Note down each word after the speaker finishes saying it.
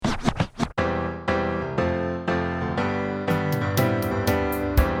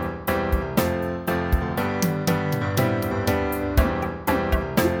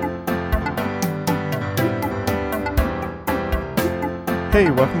Hey,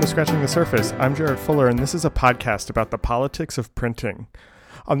 welcome to Scratching the Surface. I'm Jared Fuller, and this is a podcast about the politics of printing.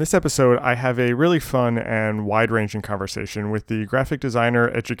 On this episode, I have a really fun and wide-ranging conversation with the graphic designer,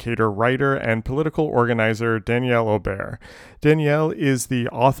 educator, writer, and political organizer Danielle Aubert. Danielle is the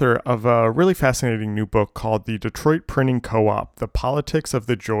author of a really fascinating new book called The Detroit Printing Co-op, The Politics of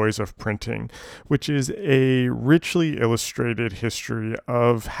the Joys of Printing, which is a richly illustrated history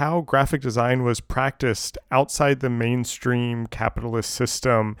of how graphic design was practiced outside the mainstream capitalist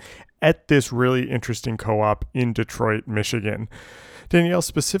system at this really interesting co-op in Detroit, Michigan. Danielle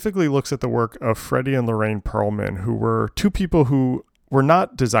specifically looks at the work of Freddie and Lorraine Perlman, who were two people who were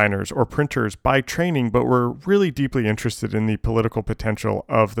not designers or printers by training, but were really deeply interested in the political potential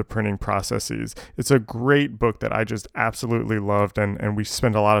of the printing processes. It's a great book that I just absolutely loved, and we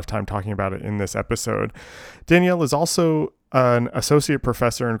spend a lot of time talking about it in this episode. Danielle is also an associate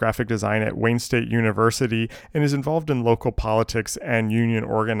professor in graphic design at Wayne State University and is involved in local politics and union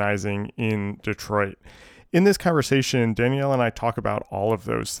organizing in Detroit. In this conversation, Danielle and I talk about all of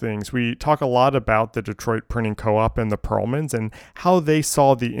those things. We talk a lot about the Detroit Printing Co-op and the Perlmans and how they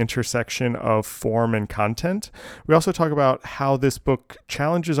saw the intersection of form and content. We also talk about how this book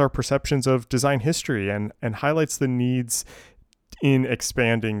challenges our perceptions of design history and highlights the needs in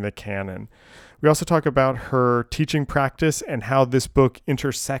expanding the canon. We also talk about her teaching practice and how this book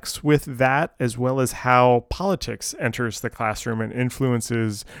intersects with that, as well as how politics enters the classroom and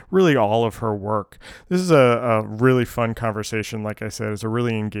influences really all of her work. This is a really fun conversation. Like I said, it's a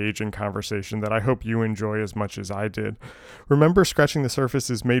really engaging conversation that I hope you enjoy as much as I did. Remember, Scratching the Surface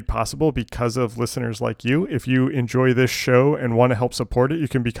is made possible because of listeners like you. If you enjoy this show and want to help support it, you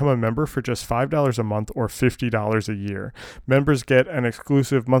can become a member for just $5 a month or $50 a year. Members get an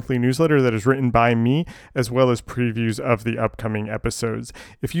exclusive monthly newsletter that is written by me, as well as previews of the upcoming episodes.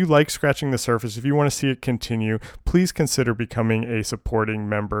 If you like Scratching the Surface, if you want to see it continue, please consider becoming a supporting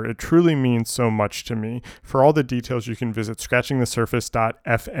member. It truly means so much to me. For all the details, you can visit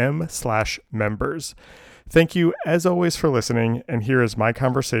scratchingthesurface.fm/members. Thank you, as always, for listening, and here is my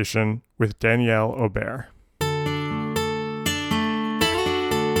conversation with Danielle Aubert.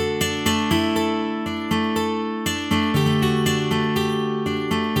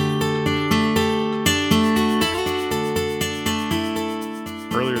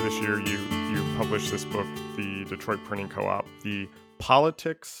 Earlier this year, you published this book, The Detroit Printing Co-op, The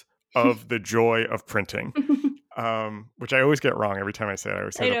Politics of the Joy of Printing, which I always get wrong every time I say it. I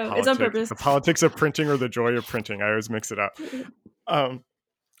always say it's on purpose. The politics of printing or the joy of printing. I always mix it up. I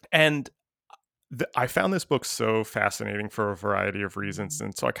found this book so fascinating for a variety of reasons.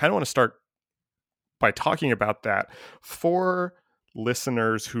 And so I kind of want to start by talking about that. For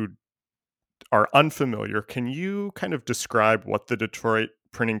listeners who are unfamiliar, can you kind of describe what the Detroit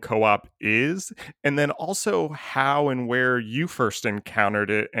Printing Co-op is, and then also how and where you first encountered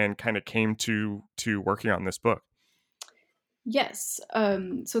it and kind of came to working on this book? Yes.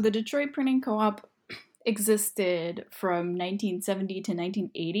 So the Detroit Printing Co-op existed from 1970 to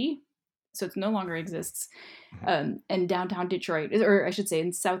 1980. So it no longer exists in downtown Detroit, or I should say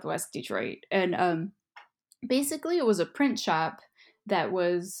in Southwest Detroit. And basically it was a print shop that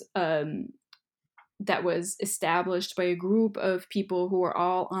was established by a group of people who were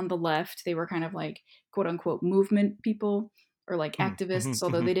all on the left. They were kind of like quote unquote movement people or like activists,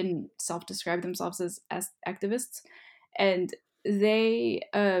 although they didn't self-describe themselves as activists. And they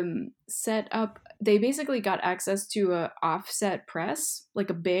they basically got access to a offset press, like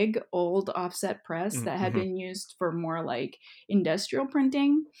a big old offset press that had been used for more like industrial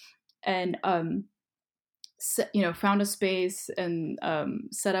printing, and found a space and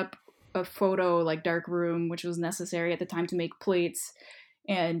set up a photo like dark room, which was necessary at the time to make plates,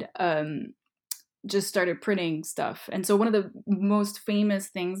 and just started printing stuff. And so one of the most famous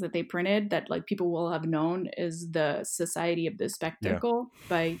things that they printed that like people will have known is the Society of the Spectacle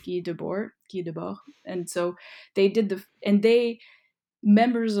by Guy Debord. And so they did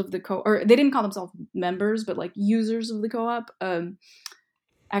members of the or they didn't call themselves members, but like users of the co-op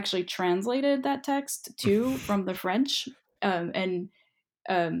actually translated that text too from the French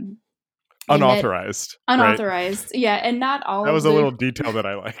Unauthorized, right? Yeah, and not all. That was a little detail that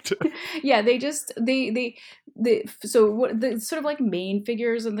I liked. Yeah, so what the sort of like main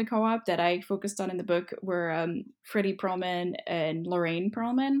figures in the co-op that I focused on in the book were Freddie Perlman and Lorraine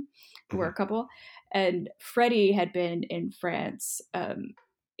Perlman, who were a couple, and Freddie had been in France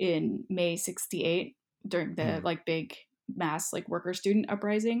in May '68 during the like big mass like worker student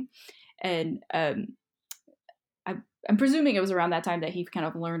uprising, and I'm presuming it was around that time that he kind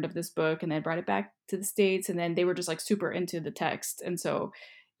of learned of this book and then brought it back to the States, and then they were just like super into the text. And so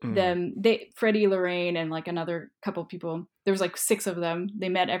Freddie, Lorraine, and like another couple people there was like 6 of them. They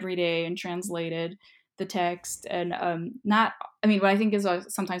met every day and translated the text. And not, I mean, what I think is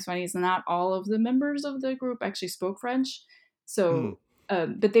sometimes funny is not all of the members of the group actually spoke French. Mm. So,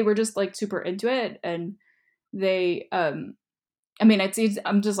 but they were just like super into it, and they, I mean, it's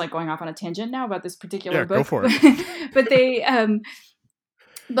I'm just like going off on a tangent now about this particular Yeah, go book, for but, it. but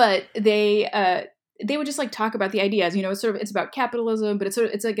they would just like talk about the ideas. You know, it's sort of, it's about capitalism, but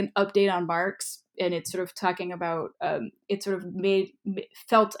it's like an update on Marx, and it's sort of talking about it sort of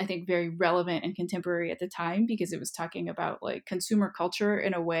felt, I think, very relevant and contemporary at the time, because it was talking about like consumer culture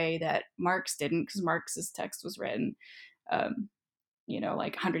in a way that Marx didn't, because Marx's text was written um, you know,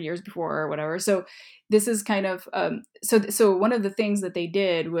 like 100 years before or whatever. So this is kind of so one of the things that they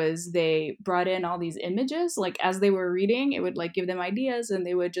did was they brought in all these images, like as they were reading, it would like give them ideas, and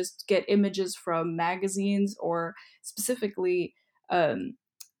they would just get images from magazines, or specifically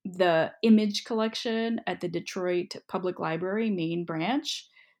the image collection at the Detroit Public Library main branch.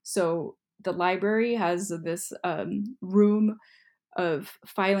 So the library has this room of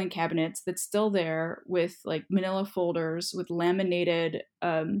filing cabinets that's still there, with like manila folders with laminated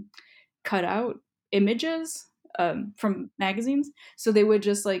cutout images from magazines. So they would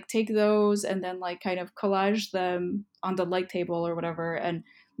just like take those and then like kind of collage them on the light table or whatever, and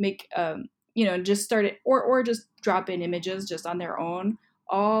make you know, just start it, or just drop in images just on their own,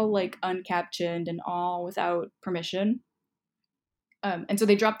 all like uncaptioned and all without permission. And so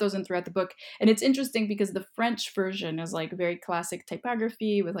they dropped those in throughout the book. And it's interesting because the French version is like very classic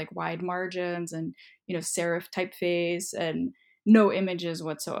typography with like wide margins and, you know, serif typeface and no images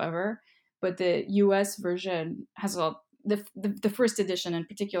whatsoever. But the US version has all the first edition in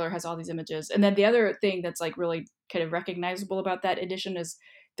particular has all these images. And then the other thing that's like really kind of recognizable about that edition is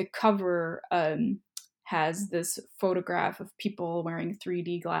the cover has this photograph of people wearing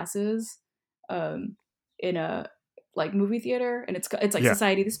 3D glasses in a like movie theater, and it's like Yeah.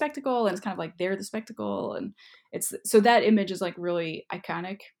 Society of the Spectacle, and it's kind of like they're the spectacle, and it's so that image is like really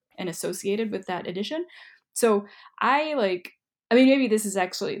iconic and associated with that edition. So I like, I mean, maybe this is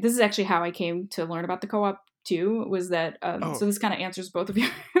actually how I came to learn about the co-op too, was that Oh, so this kind of answers both of your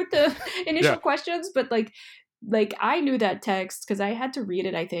the yeah. initial questions, but like I knew that text because I had to read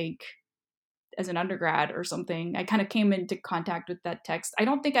it, I think, as an undergrad or something. I kind of came into contact with that text. I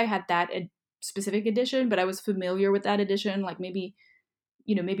don't think I had that specific edition, but I was familiar with that edition. Like maybe,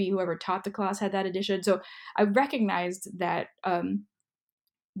 you know, maybe whoever taught the class had that edition. So I recognized that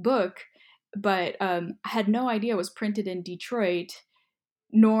book, but I had no idea it was printed in Detroit,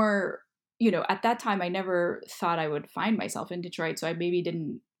 nor, you know, at that time I never thought I would find myself in Detroit. So I maybe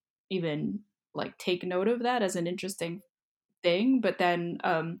didn't even like take note of that as an interesting thing. But then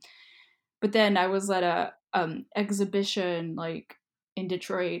I was at a exhibition like in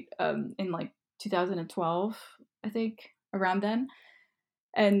Detroit in like 2012, I think, around then,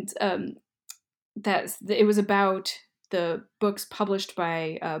 and it was about the books published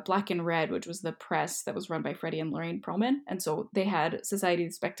by Black and Red, which was the press that was run by Freddie and Lorraine Perlman, and so they had Society of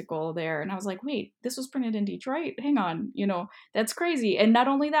the Spectacle there, and I was like, wait, this was printed in Detroit? Hang on, you know, that's crazy. And not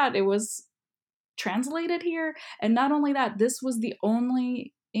only that, it was translated here. And not only that, this was the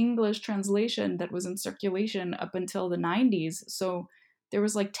only English translation that was in circulation up until the 90s. So there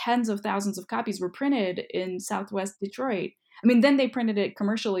was like tens of thousands of copies were printed in Southwest Detroit. I mean, then they printed it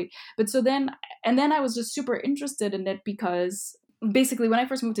commercially. But so then, and then I was just super interested in it because basically when I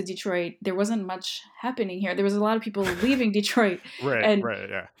first moved to Detroit, there wasn't much happening here. There was a lot of people leaving Detroit. Right, And right,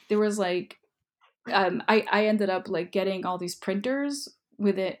 yeah. there was like, I ended up like getting all these printers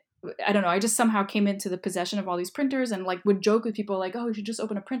with it. I don't know. I just somehow came into the possession of all these printers and like would joke with people like, oh, you should just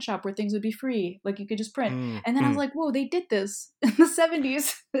open a print shop where things would be free. Like you could just print. Mm, And then I was mm. like, whoa, they did this in the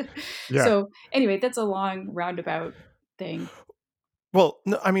 70s. Yeah. So anyway, that's a long roundabout thing. Well,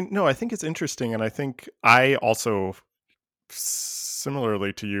 no, I mean, no, I think it's interesting. And I think I also,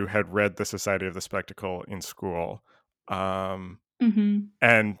 similarly to you, had read The Society of the Spectacle in school. Mm-hmm.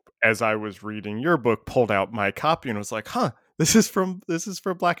 And as I was reading your book, pulled out my copy and was like, huh, this is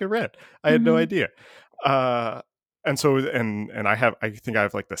for Black and Red. I had no Mm-hmm. idea. And so and I think I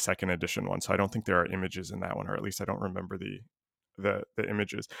have like the second edition one, so I don't think there are images in that one, or at least I don't remember the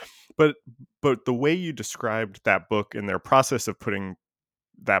images. But the way you described that book and their process of putting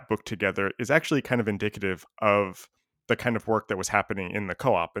that book together is actually kind of indicative of the kind of work that was happening in the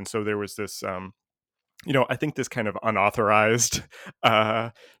co-op. And so there was this I think this kind of unauthorized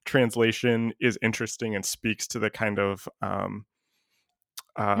translation is interesting and speaks to the kind of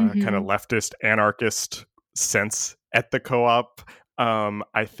Mm-hmm. leftist anarchist sense at the co-op.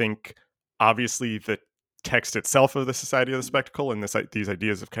 I think obviously the text itself of the Society of the Spectacle and these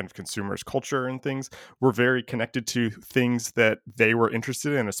ideas of kind of consumers culture and things were very connected to things that they were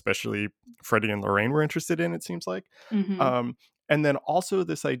interested in, especially Freddie and Lorraine were interested in, it seems like. Mm-hmm. And then also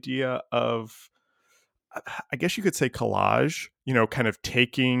this idea of, I guess you could say, collage, kind of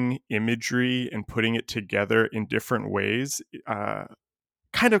taking imagery and putting it together in different ways,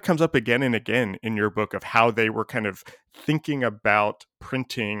 kind of comes up again and again in your book, of how they were kind of thinking about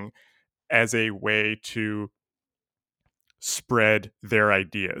printing as a way to spread their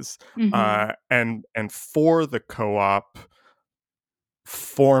ideas. Mm-hmm. And for the co-op,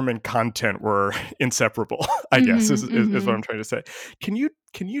 form and content were inseparable, I guess, Mm-hmm. is what Mm-hmm. I'm trying to say. Can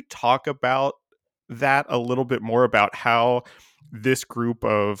you talk about that a little bit more, about how this group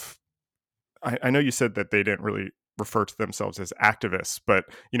of, I know you said that they didn't really refer to themselves as activists, but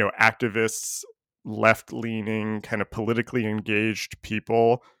activists, left-leaning, kind of politically engaged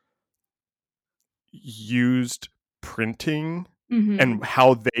people used printing, Mm-hmm. and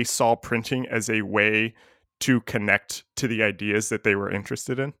how they saw printing as a way to connect to the ideas that they were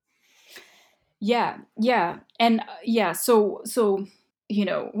interested in? Yeah, yeah, and yeah. So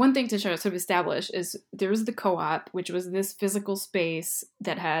one thing to sort of establish is there was the co-op, which was this physical space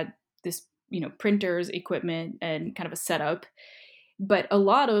that had this printers, equipment, and kind of a setup. But a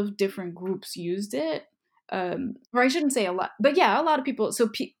lot of different groups used it. Or I shouldn't say a lot, but yeah, a lot of people. So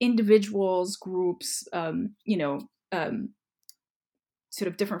individuals, groups, sort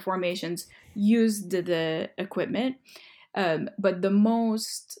of different formations used the equipment. But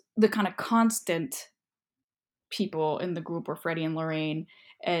the kind of constant people in the group were Freddie and Lorraine,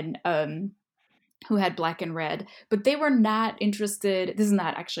 and who had black and red, but they were not interested. This is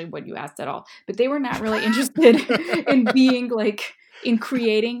not actually what you asked at all, but they were not really interested in being like in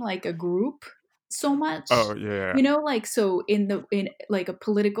creating like a group so much. Oh, yeah. Like so in like a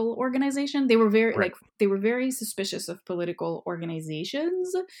political organization, they were very Right. like they were very suspicious of political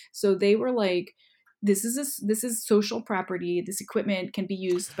organizations. So they were like, this is social property. This equipment can be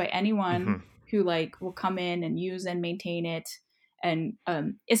used by anyone Hmm. who like will come in and use and maintain it. And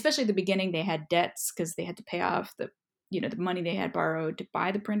especially at the beginning, they had debts because they had to pay off the money they had borrowed to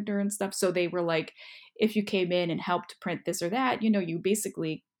buy the printer and stuff. So they were like, if you came in and helped print this or that, you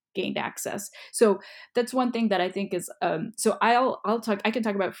basically gained access. So that's one thing that I think is so I can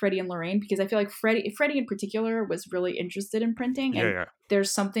talk about Freddie and Lorraine, because I feel like Freddie in particular was really interested in printing, Yeah, and yeah.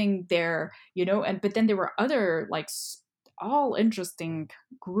 there's something there, and but then there were other like all interesting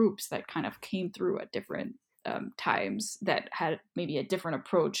groups that kind of came through at different times, that had maybe a different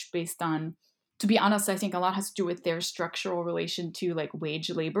approach based on, to be honest, I think a lot has to do with their structural relation to like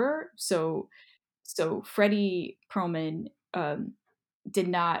wage labor. So Freddie Perlman did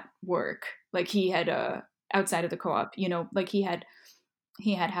not work like he had outside of the co-op, like he had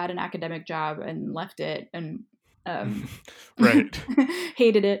an academic job and left it, and um Right.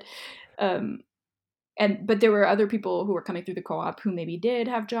 hated it. um but there were other people who were coming through the co-op who maybe did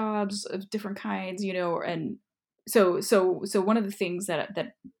have jobs of different kinds, and so one of the things that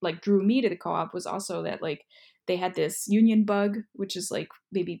like drew me to the co-op was also that like they had this union bug, which is like,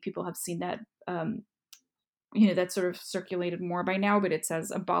 maybe people have seen that, that's sort of circulated more by now, but it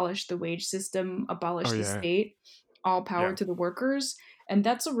says abolish the wage system, Oh, abolish the yeah. state, all power Yeah. to the workers. And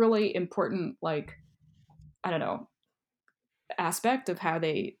that's a really important, like, I don't know, aspect of how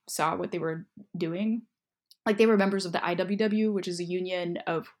they saw what they were doing. Like, they were members of the IWW, which is a union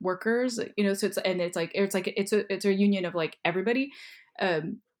of workers, so it's a union of like everybody.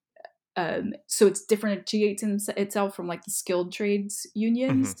 um so it's differentiates itself from like the skilled trades Hmm.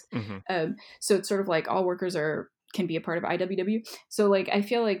 unions. Hmm. So it's sort of like all workers can be a part of IWW. So like I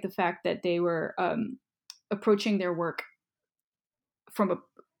feel like the fact that they were approaching their work from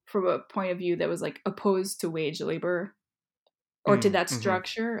a point of view that was like opposed to wage labor, or to that Hmm.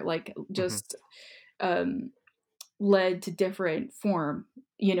 structure, like Hmm. just um led to different form,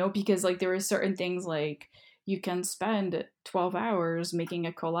 because like there were certain things like you can spend 12 hours making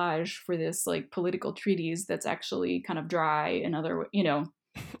a collage for this like political treatise that's actually kind of dry in other, Hmm.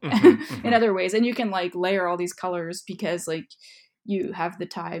 in Hmm. other ways, and you can like layer all these colors because like you have the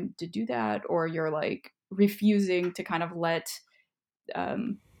time to do that, or you're like refusing to kind of let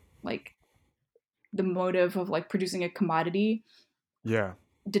um like the motive of like producing a commodity Yeah.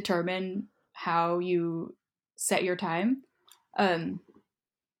 determine how you set your time. um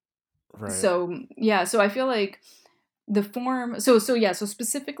Right. so yeah, so I feel like the form, so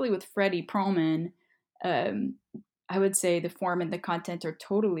specifically with Freddie Perlman, um I would say the form and the content are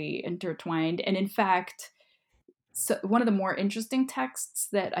totally intertwined. And in fact, so one of the more interesting texts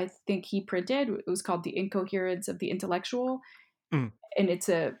that I think he printed, it was called The Incoherence of the Intellectual. Mm. And it's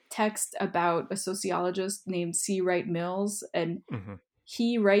a text about a sociologist named C. Wright Mills, and Mm-hmm.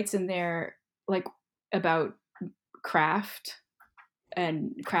 he writes in there like about craft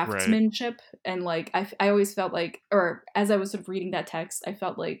and Right. craftsmanship, and like I always felt like, or as I was sort of reading that text, I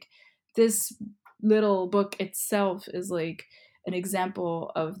felt like this little book itself is like an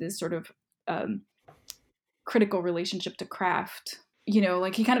example of this sort of um, critical relationship to craft.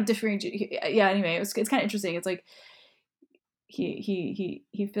 Like he kind of differentiate. Yeah. Anyway, it's kind of interesting. It's like he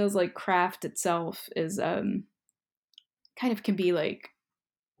feels like craft itself is kind of can be like,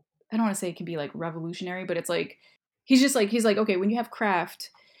 I don't want to say it can be like revolutionary, but it's like he's like, okay, when you have craft,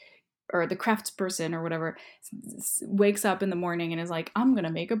 or the craftsperson or whatever wakes up in the morning and is like, I'm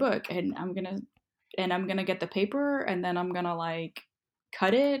gonna make a book, and I'm gonna get the paper, and then I'm gonna like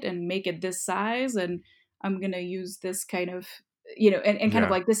cut it and make it this size, and I'm gonna use this kind of, and kind of Yeah.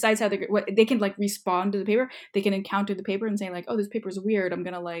 like this size, how they can like respond to the paper. They can encounter the paper and say like, oh, this paper is weird, I'm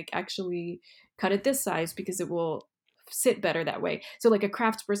gonna like actually cut it this size because it will sit better that way. So like a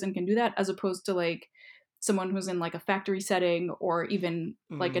craftsperson can do that, as opposed to like someone who's in like a factory setting, or even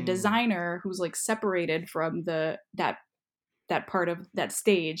like a Mm. designer who's like separated from that part of that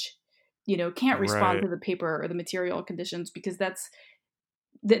stage, can't respond Right. to the paper or the material conditions, because that's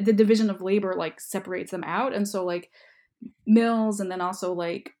the division of labor like separates them out. And so like Mills, and then also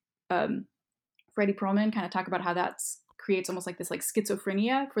like um Freddie Perlman kind of talk about how that's creates almost like this like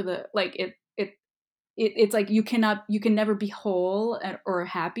schizophrenia for the like it's like you can never be whole or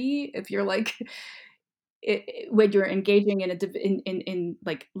happy if you're like when you're engaging in in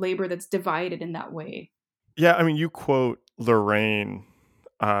like labor that's divided in that way. Yeah, I mean, you quote Lorraine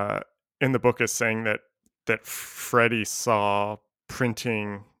uh, in the book as saying that Freddie saw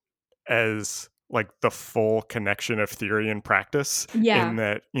printing as like the full connection of theory and practice, in Yeah,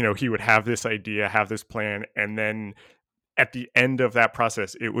 that, he would have this idea, have this plan, and then at the end of that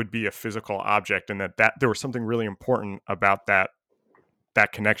process, it would be a physical object, and that there was something really important about that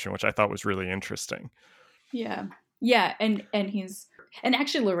connection, which I thought was really interesting. yeah, yeah, and he's and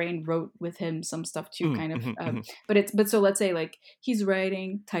actually Lorraine wrote with him some stuff too, Mm, kind of. mhm, mhm. But so let's say like he's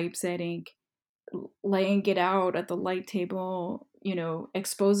writing, typesetting, laying it out at the light table,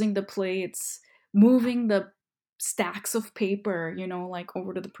 exposing the plates, moving the stacks of paper, like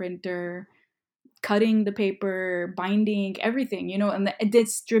over to the printer, cutting the paper, binding, everything, and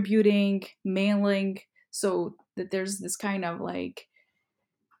distributing, mailing, so that there's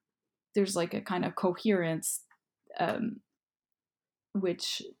like a kind of coherence, um,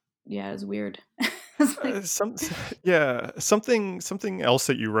 which, yeah, is weird. It's like, Some yeah, something else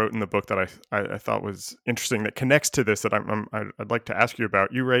that you wrote in the book that I thought was interesting, that connects to this, that I'd like to ask you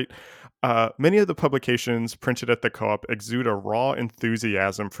about. You write, many of the publications printed at the Co-op exude a raw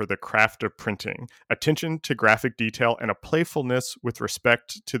enthusiasm for the craft of printing, attention to graphic detail, and a playfulness with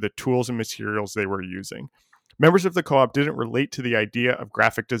respect to the tools and materials they were using. Members of the co-op didn't relate to the idea of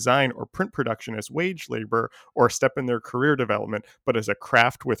graphic design or print production as wage labor or a step in their career development, but as a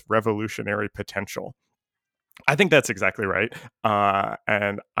craft with revolutionary potential. I think that's exactly right.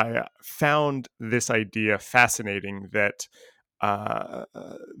 And I found this idea fascinating, that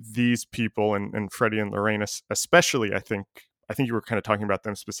these people, and Freddie and Lorraine especially, I think you were kind of talking about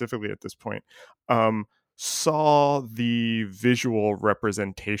them specifically at this point, um, saw the visual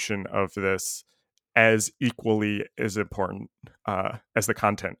representation of this as equally as important as the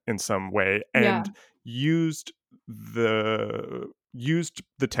content in some way, yeah, and used the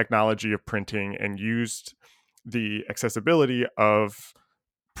technology of printing, and used the accessibility of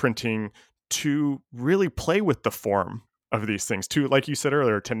printing to really play with the form of these things, to, like you said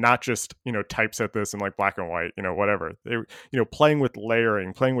earlier, to not just, typeset this in like black and white, whatever they, playing with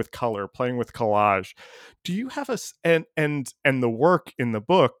layering, playing with color, playing with collage. Do you have and the work in the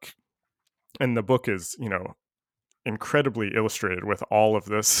book, and the book is, incredibly illustrated with all of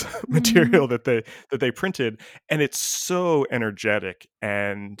this hmm material that they printed, and it's so energetic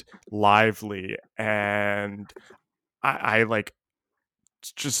and lively, and I like,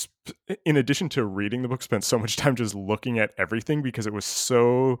 just, in addition to reading the book, spent so much time just looking at everything because it was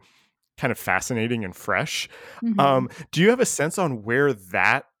so kind of fascinating and fresh. hmm Do you have a sense on where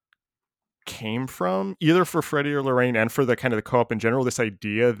that came from, either for Freddie or Lorraine, and for the kind of the co-op in general, this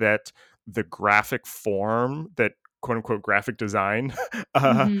idea that the graphic form, that quote unquote graphic design,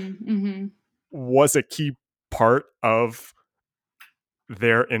 uh, hmm hmm was a key part of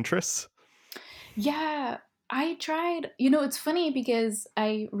their interests? Yeah, I tried. It's funny because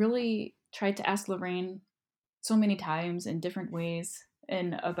I really tried to ask Lorraine so many times in different ways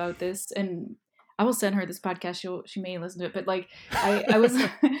and about this, and I will send her this podcast. She may listen to it, but like I was,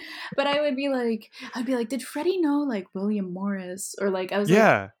 but I'd be like, did Freddie know like William Morris, or like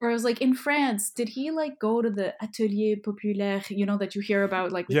Yeah. or I was like, in France, did he like go to the Atelier Populaire, that you hear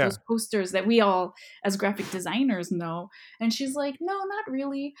about, like with Yeah. those posters that we all as graphic designers know? And she's like, no, not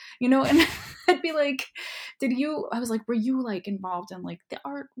really, and I'd be like, I was like, were you like involved in like the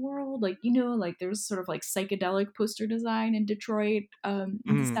art world? Like, like there's sort of like psychedelic poster design in Detroit in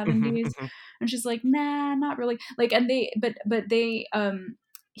the Mm-hmm, mm-hmm, 70s. mm-hmm. And she's like, nah, not really. Like, and they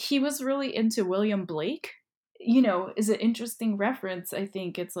he was really into William Blake, is an interesting reference. I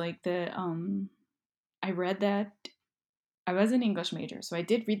think it's like I read that. I was an English major, so I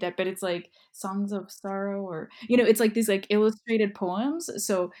did read that, but it's like Songs of Sorrow, or it's like these like illustrated poems.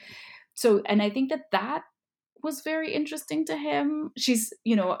 So and I think that was very interesting to him. She's,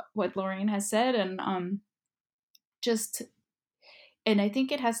 what Lorraine has said, and just and I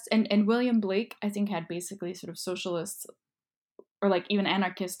think it has, and William Blake, I think, had basically sort of socialist or like even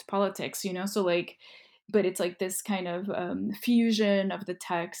anarchist politics, so like, but it's like this kind of fusion of the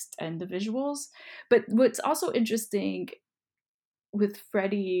text and the visuals. But what's also interesting with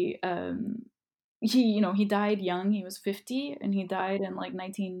Freddie, he died young. He was 50, and he died in like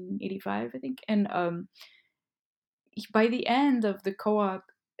 1985, I think. And by the end of the co-op,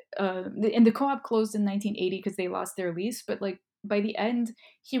 and the co-op closed in 1980 because they lost their lease, but like by the end,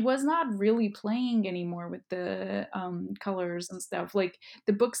 he was not really playing anymore with the colors and stuff. Like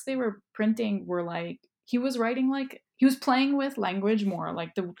the books they were printing were like, he was writing, like he was playing with language more.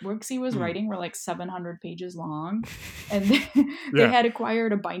 Like the books he was Mm. writing were like 700 pages long, and they Yeah. had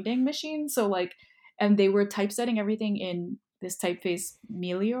acquired a binding machine. So like, and they were typesetting everything in this typeface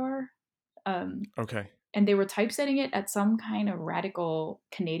Melior. Okay. And they were typesetting it at some kind of radical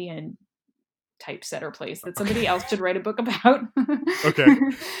Canadian typesetter place that somebody else should write a book about. Okay.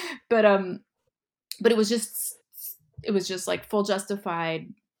 But it was just like full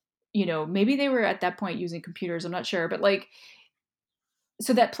justified. Maybe they were at that point using computers. I'm not sure, but like,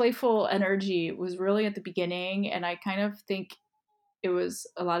 so that playful energy was really at the beginning, and I kind of think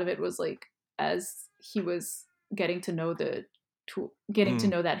a lot of it was like as he was getting to know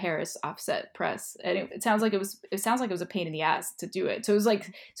Mm. that Harris offset press, and it sounds like it was a pain in the ass to do it. So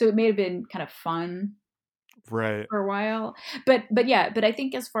it may have been kind of fun Right. for a while, but I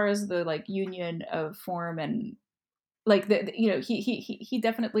think as far as the like union of form and like he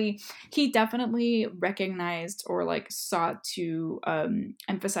definitely recognized or like sought to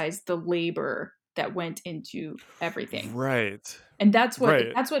emphasize the labor that went into everything. Right. And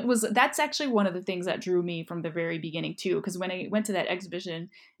Right. that's actually one of the things that drew me from the very beginning too, because when I went to that exhibition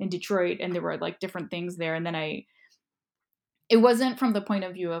in Detroit and there were like different things there, and then it wasn't from the point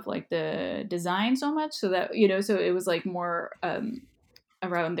of view of like the design so much, so that so it was like more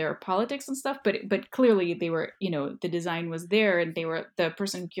around their politics and stuff, but clearly they were, the design was there, and the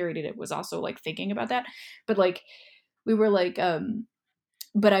person who curated it was also like thinking about that. But like we were like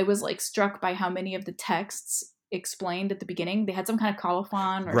but I was like struck by how many of the texts explained at the beginning. They had some kind of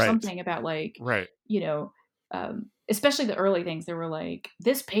colophon or Right. something about like, Right. you know, especially the early things. They were like,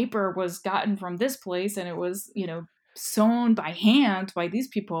 this paper was gotten from this place, and it was, sewn by hand by these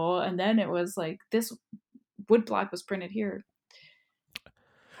people, and then it was like this woodblock was printed here.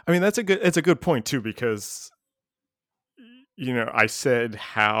 I mean, it's a good point too, because I said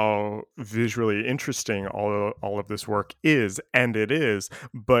how visually interesting all of this work is, and it is.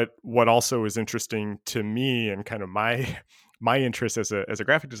 But what also is interesting to me, and kind of my my interest as a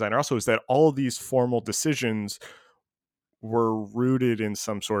graphic designer also, is that all of these formal decisions were rooted in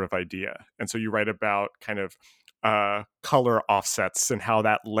some sort of idea. And so you write about kind of color offsets and how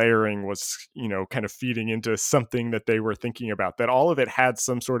that layering was, kind of feeding into something that they were thinking about, that all of it had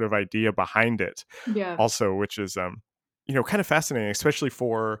some sort of idea behind it Yeah. also, which is, kind of fascinating, especially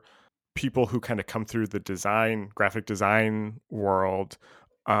for people who kind of come through the graphic design world.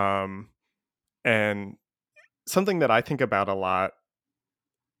 And something that I think about a lot,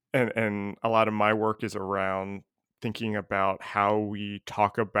 and a lot of my work is around thinking about how we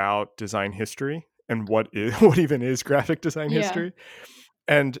talk about design history and what is what even is graphic design Yeah. history.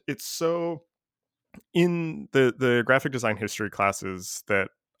 And it's so, in the graphic design history classes that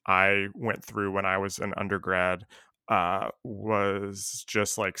I went through when I was an undergrad, was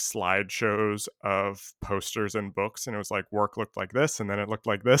just like slideshows of posters and books, and it was like work looked like this, and then it looked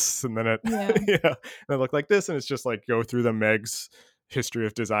like this, and then it Yeah. and it looked like this, and it's just like go through the Meg's history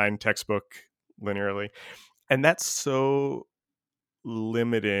of design textbook linearly. And that's so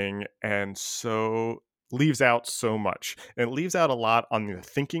limiting, and so leaves out so much, and it leaves out a lot on the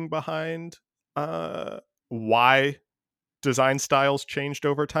thinking behind why design styles changed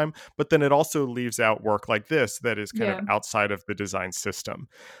over time, but then it also leaves out work like this that is kind of Yeah. outside of the design system.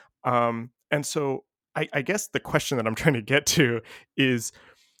 And so I guess the question that I'm trying to get to is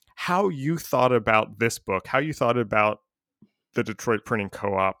how you thought about this book, how you thought about the Detroit Printing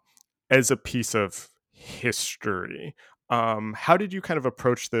Co-op as a piece of history. How did you kind of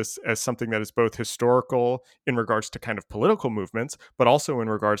approach this as something that is both historical in regards to kind of political movements, but also in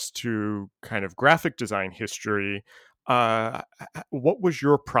regards to kind of graphic design history? What was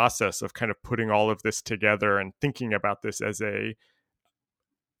your process of kind of putting all of this together and thinking about this as a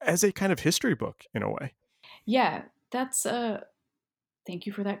kind of history book in a way? Yeah, that's thank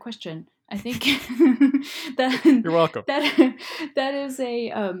you for that question. I think that You're welcome. that that is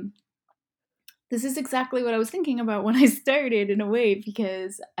a this is exactly what I was thinking about when I started, in a way,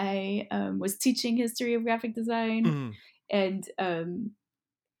 because I was teaching history of graphic design Mm, and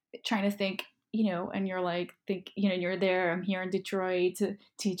trying to think, and you're like, you're there. I'm here in Detroit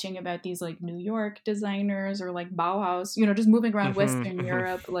teaching about these like New York designers or like Bauhaus, just moving around hmm Western hmm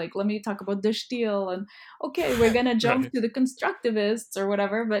Europe. Like, let me talk about the Stil, and okay, we're gonna jump Right. to the constructivists or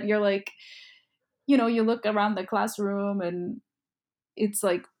whatever. But you're like, you look around the classroom and it's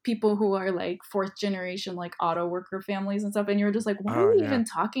like people who are like fourth generation like auto worker families and stuff, and you're just like, what are Oh, we yeah. even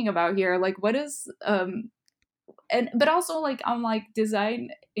talking about here? Like, what is and but also like on like design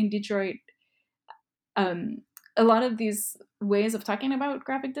in Detroit, um a lot of these ways of talking about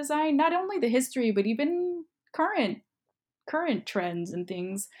graphic design, not only the history but even current trends and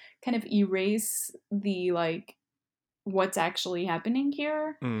things, kind of erase the like what's actually happening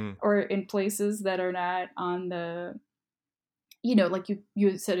here, Mm, or in places that are not on the, like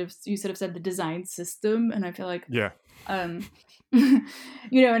you sort of said the design system. And I feel like yeah. um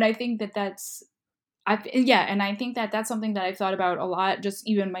and I think that's and I think that that's something that I've thought about a lot, just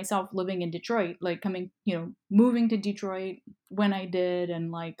even myself living in Detroit, like moving to Detroit when I did.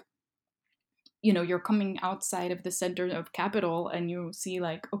 And like, you're coming outside of the center of capital and you see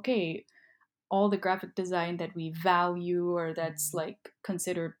like, okay, all the graphic design that we value or that's like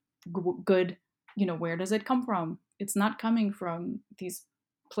considered good, where does it come from? It's not coming from these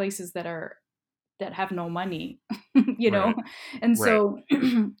places that have no money, you know? Right. And Right.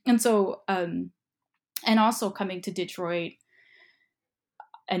 so, and also coming to Detroit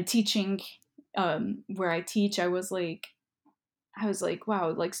and teaching, where I teach, I was like,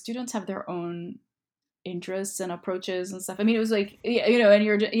 wow, like students have their own interests and approaches and stuff. I mean, it was like, yeah,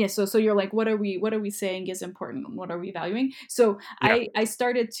 and so you're like, what are we saying is important? What are we valuing? So Yeah. I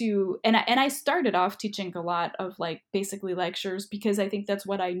started to, and I started off teaching a lot of like basically lectures, because I think that's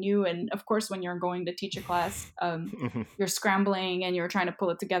what I knew. And of course, when you're going to teach a class, Mhm. you're scrambling and you're trying to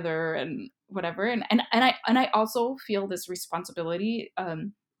pull it together and whatever. And I also feel this responsibility,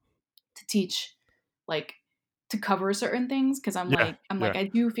 to teach, like, to cover certain things, because I'm Yeah. like I'm Yeah. like I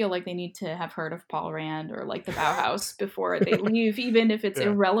do feel like they need to have heard of Paul Rand or like the Bauhaus before they leave, even if it's Yeah.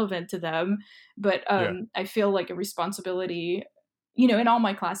 irrelevant to them. But Yeah. I feel like a responsibility, in all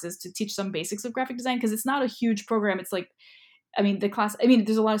my classes, to teach some basics of graphic design, because it's not a huge program. It's like,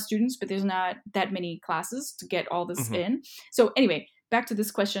 there's a lot of students, but there's not that many classes to get all this Mhm. in. So anyway, back to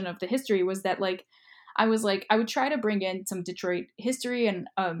this question of the history, was that like I was like, I would try to bring in some Detroit history. And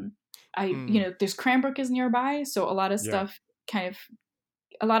Mm. there's Cranbrook is nearby, so Yeah. a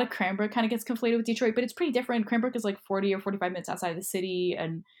lot of Cranbrook kind of gets conflated with Detroit, but it's pretty different. Cranbrook is like 40 or 45 minutes outside of the city,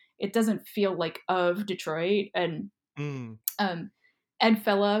 and it doesn't feel like of Detroit. And Mm. um, Ed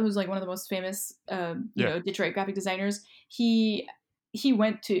Fella, who's like one of the most famous, Yeah. Detroit graphic designers, he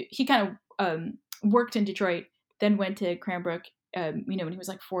kind of worked in Detroit, then went to Cranbrook, when he was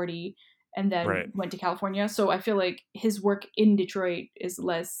like 40, and then Right. went to California. So I feel like his work in Detroit is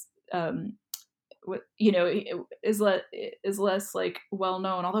less, is less like well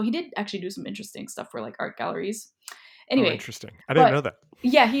known. Although he did actually do some interesting stuff for like art galleries. Oh, Anyway, interesting. I didn't but know that.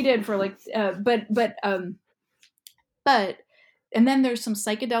 yeah, he did for like, but and then there's some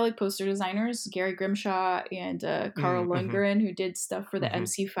psychedelic poster designers, Gary Grimshaw and Carl Mm, mhm. Lundgren, who did stuff for the Mhm.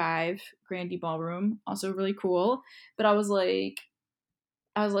 MC5 Grandy Ballroom, also really cool. But I was like,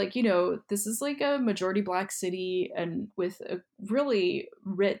 this is like a majority black city and with a really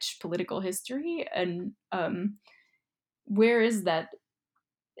rich political history. And where is that?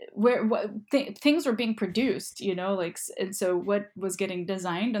 Where things were being produced, like, and so what was getting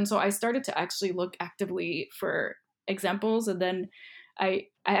designed? And so I started to actually look actively for examples. And then I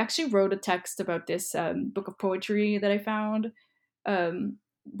actually wrote a text about this book of poetry that I found,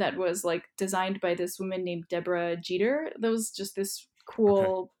 that was like designed by this woman named Deborah Jeter. That was just this Okay.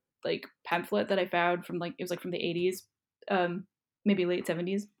 cool like pamphlet that I found from like, it was like from the 80s, maybe late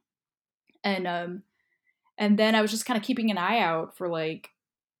 70s. And And then I was just kind of keeping an eye out for like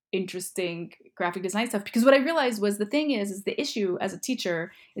interesting graphic design stuff, because what I realized was the thing is the issue as a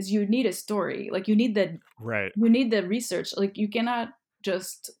teacher is you need a story. Like you need Right. the research. Like you cannot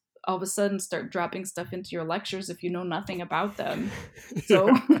just all of a sudden start dropping stuff into your lectures if you know nothing about them. So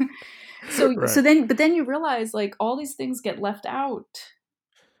Yeah. so Right. then you realize like all these things get left out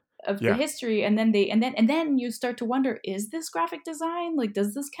of the Yeah. history, and then you start to wonder, is this graphic design? Like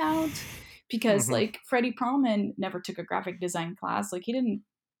does this count? Because Hmm. like Freddie Perlman never took a graphic design class. Like he didn't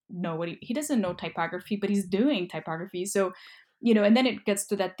know he doesn't know typography, but he's doing typography. So, and then it gets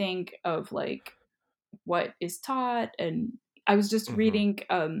to that thing of like what is taught. And I was just Hmm. reading,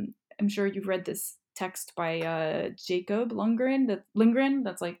 I'm sure you've read this text by Jacob Lindgren,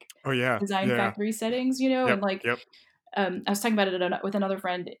 that's like Oh yeah. design Yeah. factory settings, Yep. and like Yep. I was talking about it with another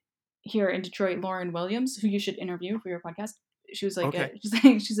friend here in Detroit, Lauren Williams, who you should interview for your podcast. She was like Okay.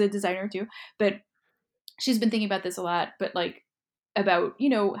 she's a designer too, but she's been thinking about this a lot, but like about,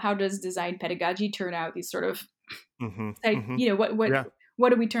 how does design pedagogy turn out these sort of Hmm. like, Hmm. what Yeah.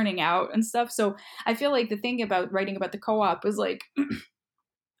 what are we turning out and stuff. So I feel like the thing about writing about the co-op was like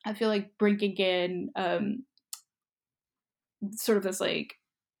I feel like bringing in sort of this like,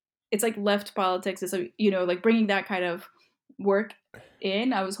 it's like left politics is, like bringing that kind of work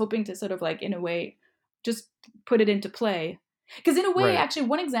in. I was hoping to sort of like in a way just put it into play, because in a way Right. actually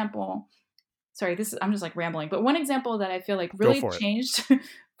one example, sorry, this is, I'm just like rambling, but one example that I feel like Go really for it. changed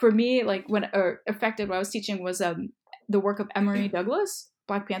for me, like when or affected what I was teaching, was the work of Emory Douglas,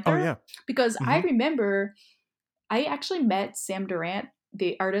 Black Oh Panther, yeah. because I Hmm. remember I actually met Sam Durant,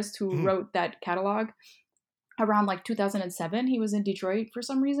 the artist who Hmm. wrote that catalog, around like 2007. He was in Detroit for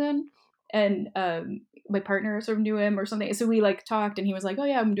some reason, and my partner sort of knew him or something. So we like talked, and he was like, "Oh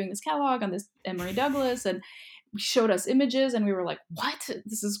yeah, I'm doing this catalog on this Emory Douglas," and showed us images, and we were like, what,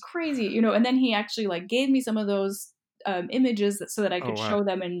 this is crazy, and then he actually like gave me some of those images so that I Oh could wow. show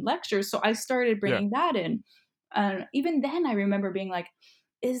them in lectures. So I started Yeah. bringing that in. Even then I remember being like,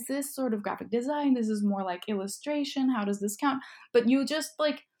 is this sort of graphic design? This is more like illustration. How does this count? But you just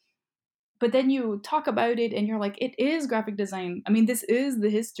like, but then you talk about it and you're like, it is graphic design. I mean, this is the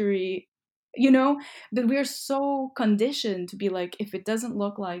history, you know but we're so conditioned to be like, if it doesn't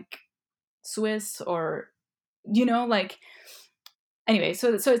look like Swiss or, like, anyway.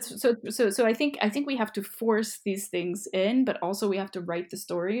 So I think we have to force these things in, but also we have to write the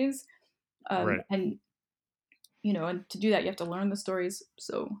stories, Right. and and to do that you have to learn the stories.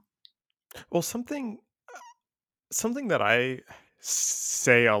 So Well, something that I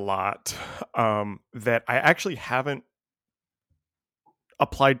say a lot, that I actually haven't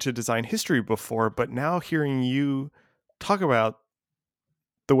applied to design history before, but now hearing you talk about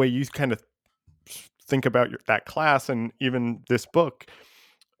the way you kind of think about that class and even this book,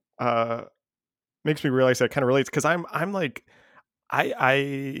 uh, makes me realize that kind of relates, because I'm like, I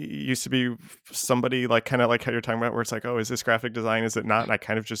used to be somebody like kind of like how you're talking about, where it's like, oh, is this graphic design? Is it not? And I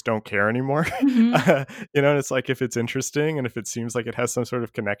kind of just don't care anymore. hmm And it's like, if it's interesting and if it seems like it has some sort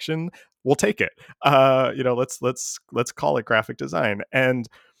of connection, we'll take it. Let's call it graphic design. And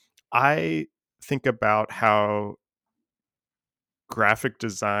I think about how graphic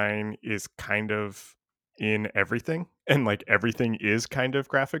design is kind of in everything, and like everything is kind of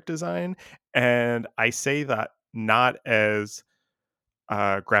graphic design. And I say that not as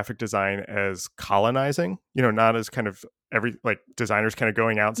graphic design as colonizing, not as kind of every like designers kind of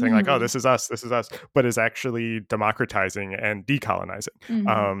going out and saying like, oh, hmm this is us, but is actually democratizing and decolonizing. hmm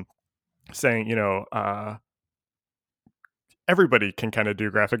um Saying, everybody can kind of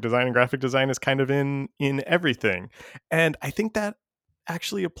do graphic design, and graphic design is kind of in everything. And I think that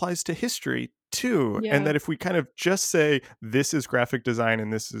actually applies to history too, and yeah. that if we kind of just say this is graphic design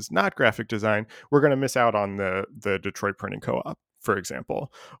and this is not graphic design, we're going to miss out on the Detroit Printing Co-op, for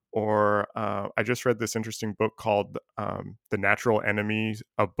example. Or I just read this interesting book called The Natural Enemy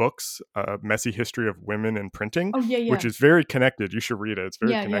of Books, A Messy History of Women in Printing, Oh yeah, which yeah, is very connected. You should read it. It's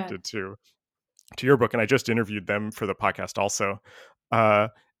very yeah, yeah. connected to your book, and I just interviewed them for the podcast also. Uh,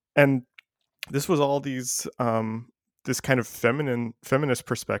 and this was all this kind of feminist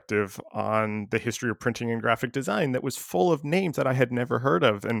perspective on the history of printing and graphic design that was full of names that I had never heard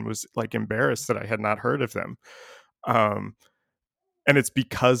of, and was like embarrassed that I had not heard of them. Um, and it's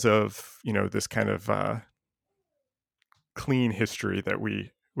because of this kind of clean history that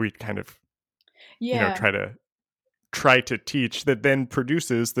we kind of Yeah. try to teach, that then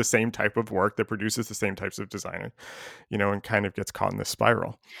produces the same type of work, that produces the same types of design, and kind of gets caught in this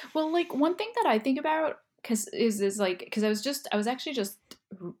spiral. Well, like one thing that I think about, because is like, because I was actually just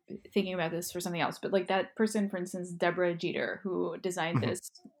thinking about this for something else, but like that person, for instance, Deborah Jeter, who designed Mhm.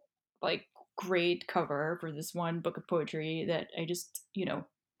 this like great cover for this one book of poetry that I just,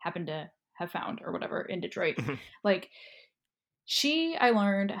 happened to have found or whatever in Detroit. Like, I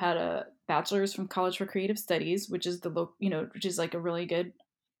learned had a bachelor's from College for Creative Studies, which is which is like a really good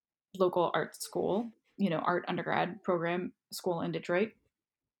local art school, art undergrad program school in Detroit.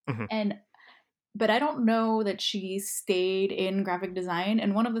 And but I don't know that she stayed in graphic design.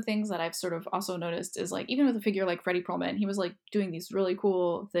 And one of the things that I've sort of also noticed is like, even with a figure like Freddie Perlman, he was like doing these really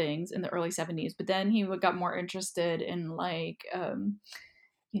cool things in the early 70s, but then he got more interested in like,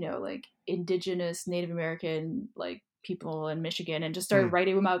 like indigenous Native American, like people in Michigan, and just started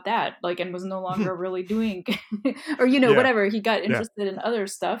writing about that, like, and was no longer really doing or whatever, he got interested in other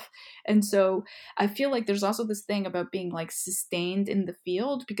stuff. And so I feel like there's also this thing about being like sustained in the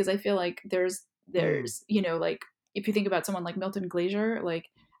field, because I feel like there's like, if you think about someone like Milton Glaser, like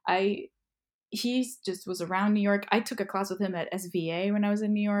he just was around New York. I took a class with him at SVA when I was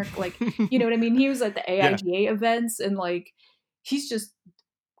in New York, like, you know what I mean, he was at the AIGA events, and like he's just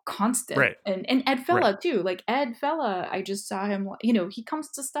constant. Right. And Ed Fella too, like Ed Fella, I just saw him, he comes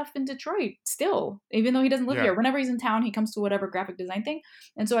to stuff in Detroit still, even though he doesn't live here. Whenever he's in town, he comes to whatever graphic design thing.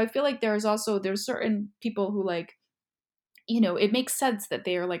 And so I feel like there's certain people who, like, it makes sense that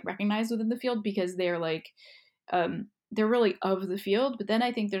they are like recognized within the field because they're like they're really of the field. But then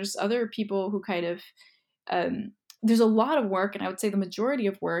I think there's other people who kind of there's a lot of work, and I would say the majority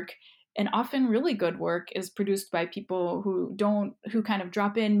of work, and often really good work, is produced by people who kind of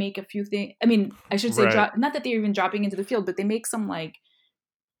drop in, make a few things. I mean, I should say drop, not that they're even dropping into the field, but they make some like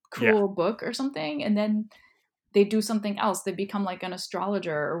cool book or something, and then they do something else. They become like an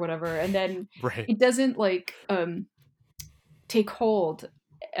astrologer or whatever, and then it doesn't like take hold.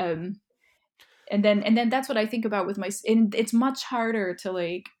 And then that's what I think about with and it's much harder to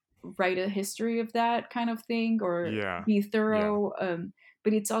like write a history of that kind of thing or be thorough.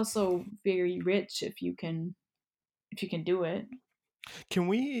 But it's also very rich if you can do it. Can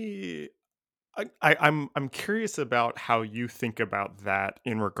we I'm curious about how you think about that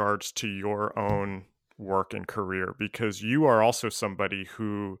in regards to your own work and career, because you are also somebody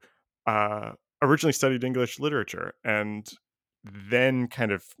who originally studied English literature and then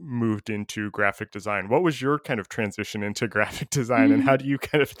kind of moved into graphic design. What was your kind of transition into graphic design, and how do you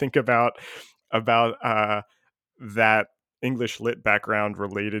kind of think about that English lit background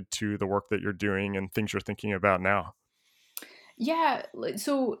related to the work that you're doing and things you're thinking about now? Yeah,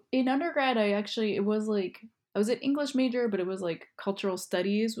 so in undergrad, I was an English major, but it was like cultural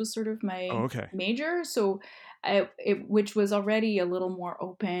studies was sort of my major. So which was already a little more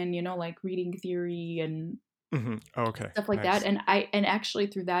open, like reading theory and stuff like that. And actually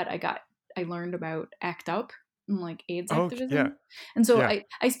through that, I learned about ACT UP and like AIDS activism. And so I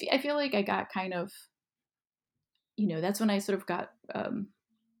feel like I got kind of, that's when I sort of got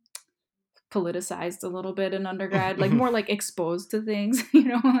politicized a little bit in undergrad, like more like exposed to things.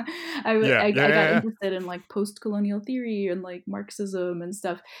 I got interested in like post-colonial theory and like Marxism and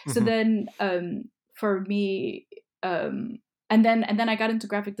stuff. So then for me and then I got into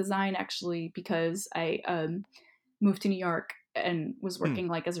graphic design actually because I moved to New York and was working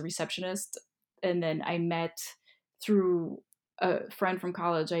like as a receptionist. And then I met through a friend from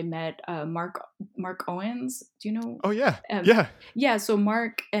college. I met Mark Owens. Do you know? Oh yeah, yeah. So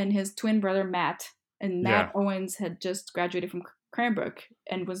Mark and his twin brother Matt, and Matt Owens had just graduated from Cranbrook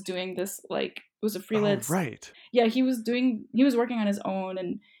and was doing this like, it was a freelance. Oh, right. Yeah, he was working on his own,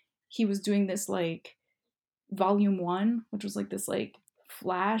 and he was doing this like Volume 1, which was like this like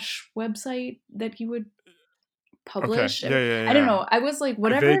Flash website that he would publish. Okay. I don't know. I was like,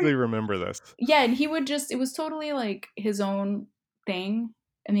 whatever. I vaguely remember this. Yeah, and he would it was totally like his own thing.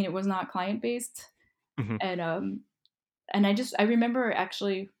 I mean, it was not client based. And I remember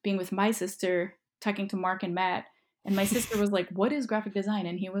actually being with my sister talking to Mark and Matt, and my sister was like, "What is graphic design?"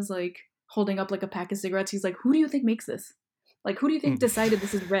 And he was like holding up like a pack of cigarettes. He's like, "Who do you think makes this? Like, who do you think decided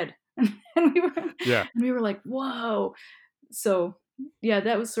this is red?" And we were like, "Whoa!" So yeah,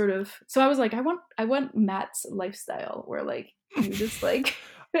 that was sort of. So I was like, I want Matt's lifestyle, where like you just like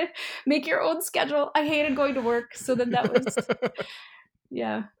make your own schedule. I hated going to work, so then that was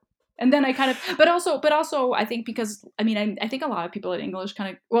yeah. And then I kind of, but also I think because, I mean, I think a lot of people in English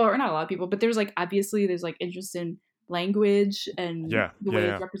kind of, well, or not a lot of people, but there's like, obviously there's like interest in language and the way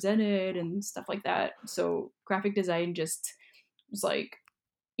it's represented and stuff like that. So graphic design just was like,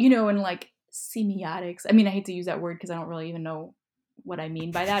 and like semiotics. I mean, I hate to use that word because I don't really even know what I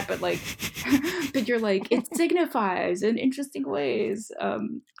mean by that, but like, but you're like, it signifies in interesting ways.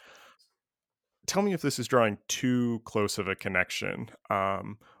 Tell me if this is drawing too close of a connection,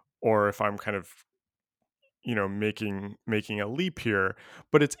 or if I'm kind of making a leap here.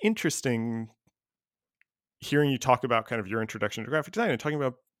 But it's interesting hearing you talk about kind of your introduction to graphic design and talking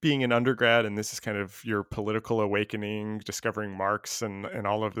about being an undergrad, and this is kind of your political awakening, discovering Marx and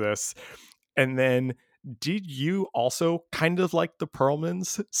all of this. And then did you also, kind of like the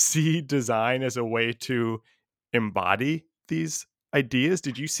Perlmans, see design as a way to embody these ideas?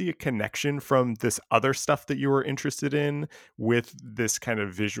 Did you see a connection from this other stuff that you were interested in with this kind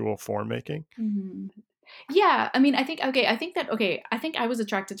of visual form making? Mhm. Yeah, I mean, I think I was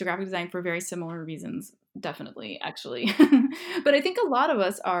attracted to graphic design for very similar reasons, definitely, actually. But I think a lot of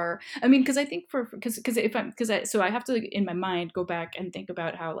us are. I mean, because I think because if I'm because I so I have to in my mind go back and think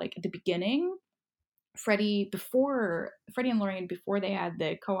about how like at the beginning, Freddie and Lorraine before they had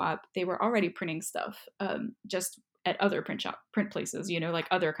the co-op, they were already printing stuff, just at other print places, like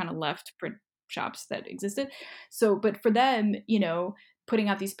other kind of left print shops that existed. So, but for them, putting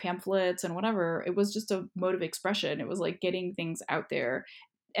out these pamphlets and whatever, it was just a mode of expression. It was like getting things out there,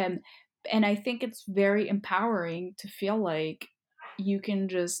 and I think it's very empowering to feel like you can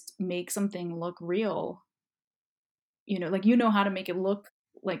just make something look real, like how to make it look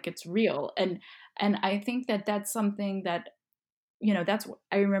like it's real. And I think that that's something that that's what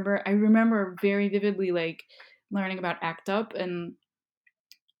I remember very vividly, like learning about ACT UP and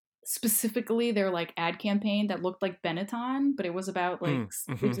specifically their like ad campaign that looked like Benetton, but it was about like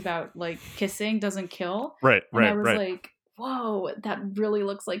Mm-hmm. kissing doesn't kill. Right, And I right, was right. like, whoa, that really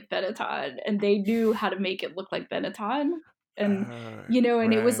looks like Benetton, and they knew how to make it look like Benetton. And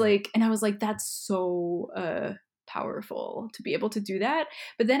and it was Right. like, and I was like, that's so powerful to be able to do that.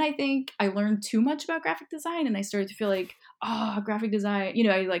 But then I think I learned too much about graphic design, and I started to feel like, graphic design,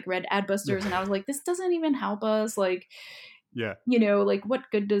 I like read Adbusters, and I was like, this doesn't even help us, like, Yeah. like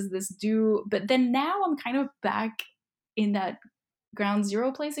what good does this do? But then now I'm kind of back in that ground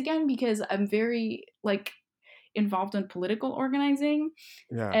zero place again, because I'm very like involved in political organizing,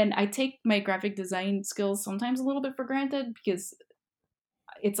 Yeah. and I take my graphic design skills sometimes a little bit for granted, because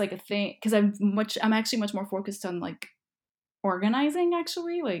it's like a thing, because I'm actually much more focused on like organizing,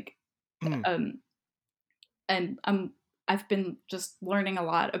 actually, like, Mm. um and I've been just learning a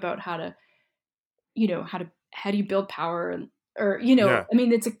lot about how to, how do you build power, and or Yeah. I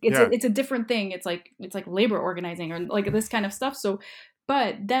mean, Yeah. it's a different thing. It's like labor organizing or like this kind of stuff. So,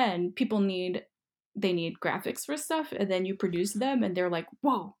 but then they need graphics for stuff, and then you produce them and they're like,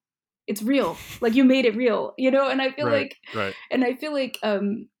 whoa, it's real, like you made it real, and I feel Right. like, Right.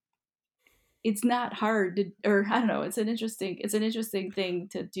 it's not hard to, or I don't know, it's an interesting thing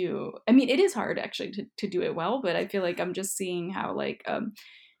to do. I mean, it is hard actually to do it well, but I feel like I'm just seeing how like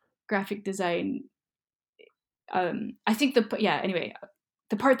graphic design, I think anyway,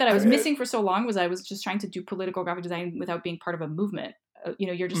 the part that I was I, missing for so long was I was just trying to do political graphic design without being part of a movement.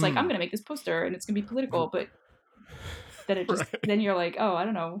 You're just like, I'm mm. going to make this poster and it's going to be political, but Right. then you're like, oh, I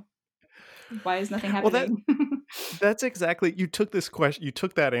don't know, why is nothing Well, happening? that's exactly, you took this question, you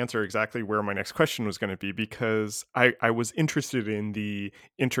took that answer exactly where my next question was going to be, because I was interested in the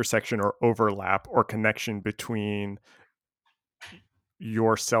intersection or overlap or connection between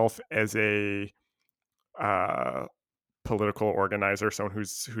yourself as a uh, political organizer, someone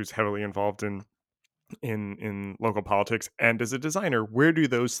who's heavily involved in local politics, and as a designer. Where do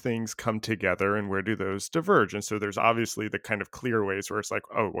those things come together and where do those diverge? And so there's obviously the kind of clear ways where it's like,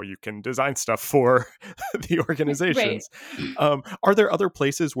 oh well, you can design stuff for the Right. organizations. Are there other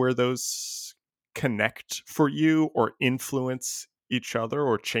places where those connect for you or influence each other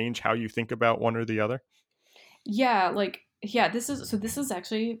or change how you think about one or the other? Yeah, like, yeah, this is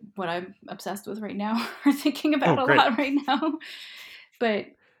actually what I'm obsessed with right now or thinking Oh, about a great. lot right now. But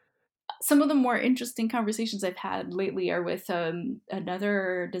some of the more interesting conversations I've had lately are with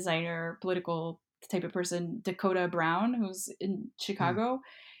another designer, political type of person, Dakota Brown, who's in Mm, Chicago,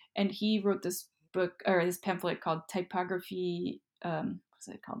 and he wrote this book or this pamphlet called Typography. What's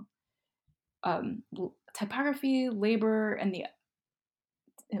it called? Typography, labor, and the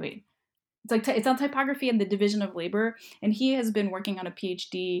wait. It's on typography and the division of labor, and he has been working on a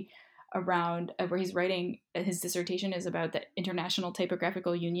PhD around where he's writing his dissertation is about the International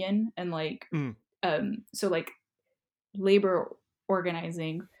Typographical Union, and like, mm, so like labor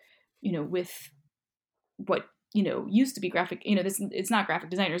organizing, with what used to be graphic, this it's not graphic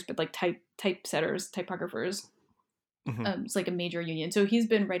designers, but like typesetters, typographers. mhm. It's like a major union. So he's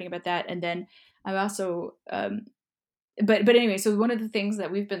been writing about that, and then I've also, but anyway, so one of the things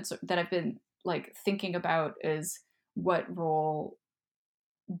that I've been like thinking about is what role,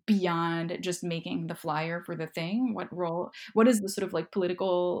 beyond just making the flyer for the thing, what is the sort of like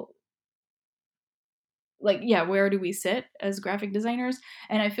political like, yeah, where do we sit as graphic designers?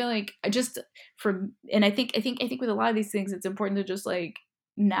 And I feel like I think with a lot of these things, it's important to just like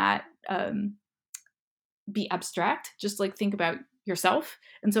not be abstract, just like think about yourself.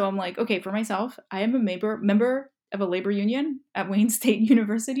 And so I'm like, okay, for myself, I am a member of a labor union at Wayne State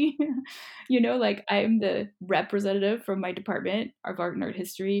University. Like I'm the representative from my department of art and art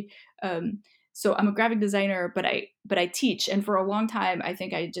history. So I'm a graphic designer, but I teach. And for a long time, I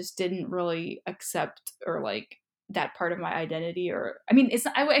think I just didn't really accept or like that part of my identity. Or I mean, it's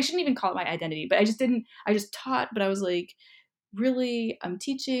I shouldn't even call it my identity, but I just didn't. I just taught, but I was like, really, I'm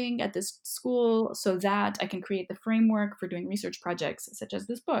teaching at this school so that I can create the framework for doing research projects such as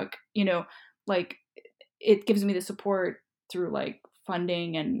this book. Like it gives me the support through like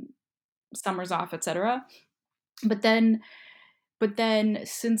funding and summers off, etc. But then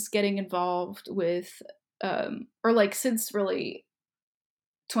since getting involved with or like since really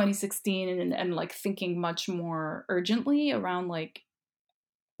 2016 and like thinking much more urgently around like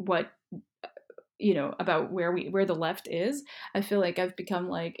what about where the left is, I feel like I've become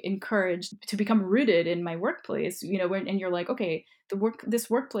like encouraged to become rooted in my workplace, and you're like, okay, this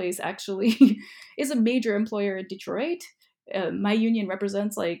workplace actually is a major employer in Detroit. My union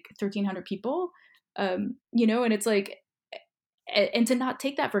represents like 1,300 people, and it's like, and to not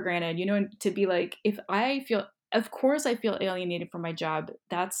take that for granted, and to be like, if I feel, of course I feel alienated from my job,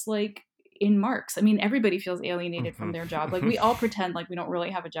 that's like in Marx. I mean, everybody feels alienated from their job. Like we all pretend like we don't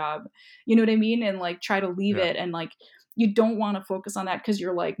really have a job, you know what I mean? And like try to leave Yeah. it. And like, you don't want to focus on that because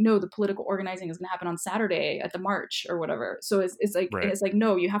you're like, no, the political organizing is going to happen on Saturday at the march or whatever. So it's like, and Right. it's like,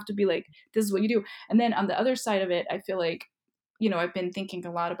 no, you have to be like, this is what you do. And then on the other side of it, I feel like, I've been thinking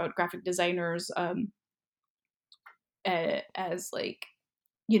a lot about graphic designers, as like,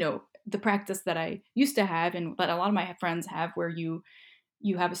 the practice that I used to have and that a lot of my friends have, where you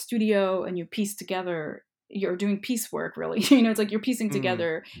have a studio and you piece together, you're doing piecework really. It's like you're piecing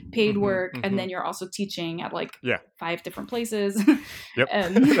together paid work, and then you're also teaching at like Yeah. 5 different places. Yep.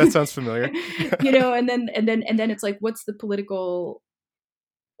 um, That sounds familiar. and then it's like, what's the political,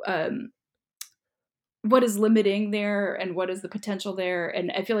 um what is limiting there and what is the potential there?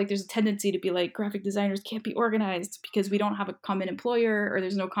 And I feel like there's a tendency to be like, graphic designers can't be organized because we don't have a common employer, or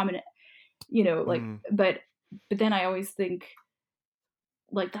there's no common, like, but then I always think,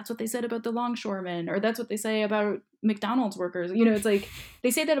 like, that's what they said about the longshoremen, or that's what they say about McDonald's workers. It's like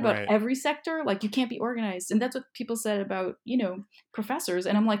they say that about Right. every sector, like you can't be organized. And that's what people said about, professors.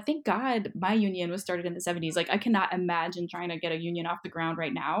 And I'm like, thank God my union was started in the 70s. Like I cannot imagine trying to get a union off the ground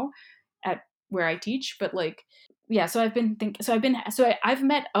right now at where I teach. But like, yeah, so I've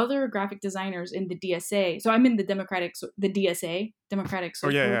met other graphic designers in the DSA. So I'm in the DSA, Democratic Oh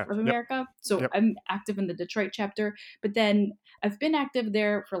yeah, Socialist yeah. of Yep. America. So Yep. I'm active in the Detroit chapter. But then I've been active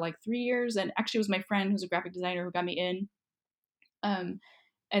there for like 3 years, and actually it was my friend who's a graphic designer who got me in. And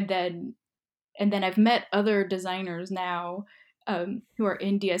then I've met other designers now, who are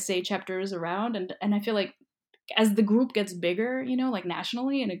in DSA chapters around, and I feel like as the group gets bigger, like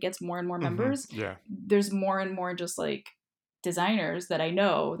nationally, and it gets more and more members, Yeah. there's more and more just like designers that I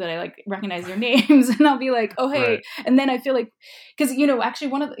know, that I like recognize their names, and I'll be like, oh hey. Right. And then I feel like, because actually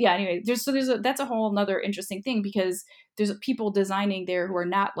one of the, yeah, anyway, that's a whole another interesting thing, because there's people designing there who are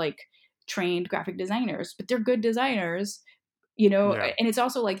not like trained graphic designers, but they're good designers, Yeah. and it's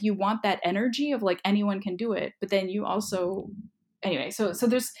also like, you want that energy of like anyone can do it, but then you also, anyway, so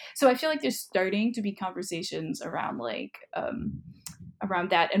I feel like there's starting to be conversations around like, around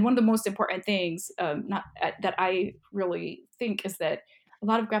that. And one of the most important things, not that I really think, is that a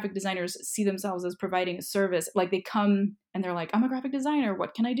lot of graphic designers see themselves as providing a service. Like they come and they're like, I'm a graphic designer,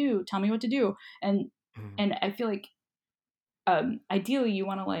 what can I do, tell me what to do. and Mhm. and I feel like, ideally you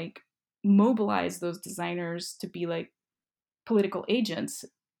want to like mobilize those designers to be like political agents,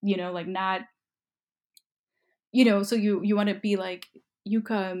 like not, so you want to be like, you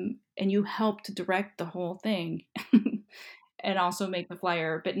come and you help to direct the whole thing and also make the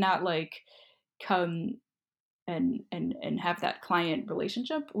flyer, but not like come and have that client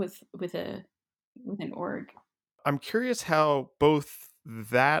relationship with an org. I'm curious how both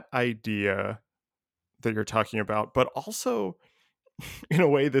that idea that you're talking about, but also in a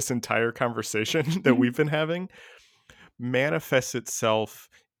way this entire conversation that we've been having manifests itself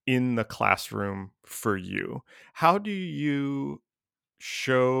in the classroom for you. How do you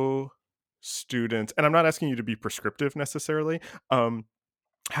show students, and I'm not asking you to be prescriptive necessarily,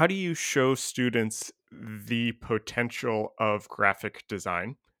 how do you show students the potential of graphic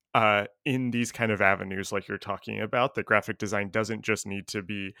design in these kind of avenues like you're talking about, that graphic design doesn't just need to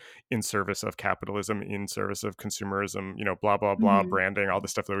be in service of capitalism, in service of consumerism, blah, blah, blah, Hmm. branding, all the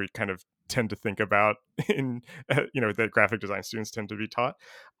stuff that we kind of tend to think about in, that graphic design students tend to be taught.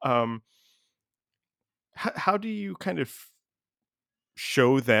 Um, how do you kind of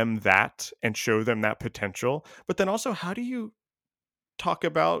show them that and show them that potential? But then also, how do you talk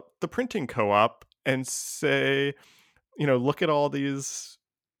about the printing co-op and say, look at all this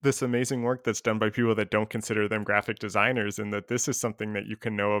amazing work that's done by people that don't consider them graphic designers, and that this is something that you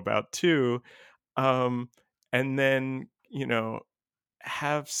can know about too. Um, and then,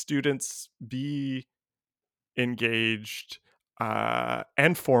 have students be engaged,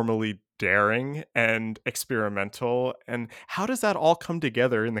 and formally daring and experimental, and how does that all come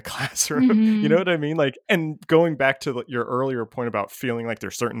together in the classroom? You know Hmm. what I mean? Like, and going back to your earlier point about feeling like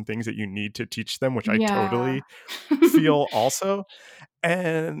there's certain things that you need to teach them, which I Yeah. totally feel also.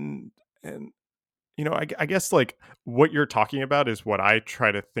 And I guess like what you're talking about is what I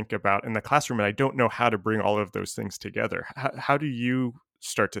try to think about in the classroom, and I don't know how to bring all of those things together. How do you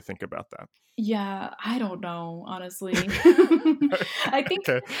start to think about that? Yeah, I don't know, honestly. I think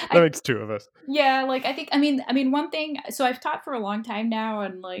Okay, that I makes two of us. yeah, like I mean one thing, so I've taught for a long time now,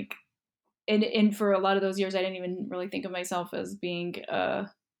 and like and for a lot of those years I didn't even really think of myself as being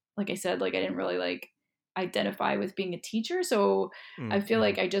like I said, like I didn't really like identify with being a teacher. So I feel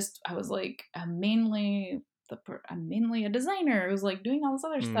Mm-hmm. like I was like I'm mainly a designer who's like doing all this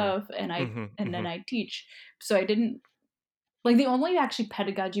other Mm. stuff, Mm-hmm. and then Mm-hmm. I teach. So I didn't like the only actually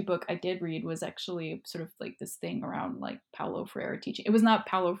pedagogy book I did read was actually sort of like this thing around like Paulo Freire teaching. It was not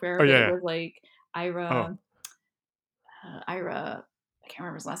Paulo Freire, Oh but yeah, it yeah. was like Oh, Ira, I can't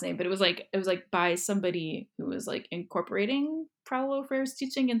remember his last name, but it was like by somebody who was like incorporating Paulo Freire's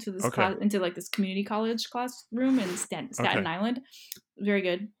teaching into this okay, class, into like this community college classroom in Staten okay. Island. Very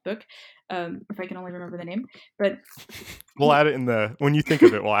good book, if I can only remember the name. But We'll add it in the when you think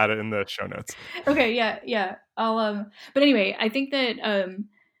of it. We'll add it in the show notes. okay, yeah, yeah. I'll But anyway, I think that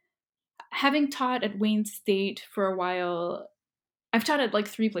having taught at Wayne State for a while, I've taught at like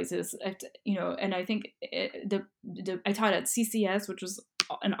three places, and I think I taught at CCS, which was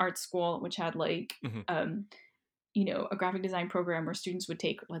an art school, which had like, Mm-hmm. a graphic design program where students would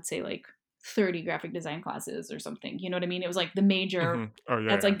take, let's say, like 30 graphic design classes or something. You know what I mean? It was like the major, Mm-hmm. Oh yeah,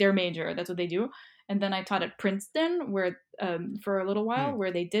 that's yeah. like their major, that's what they do. And then I taught at Princeton, where for a little while, Mm.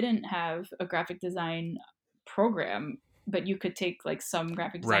 where they didn't have a graphic design program, but you could take like some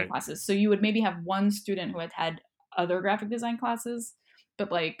graphic design Right. classes. So you would maybe have one student who had other graphic design classes,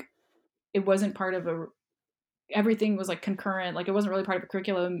 but like it wasn't part of a everything was like concurrent, like it wasn't really part of a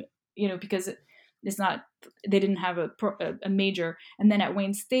curriculum, because it's not, they didn't have a major. And then at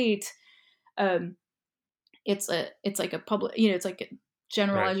Wayne State, um it's like a public, it's like a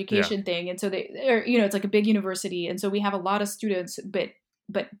general Right. Yeah. education thing, and so it's like a big university, and so we have a lot of students, but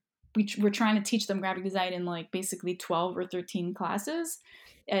we're trying to teach them graphic design in like basically 12 or 13 classes,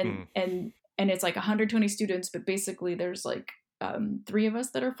 and Mm. and and it's like 120 students, but basically there's like three of us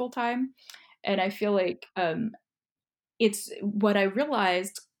that are full time. And I feel like it's what I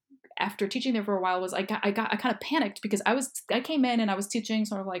realized after teaching there for a while was I kind of panicked, because I came in and I was teaching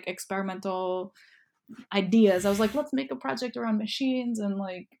sort of like experimental ideas. I was like, let's make a project around machines and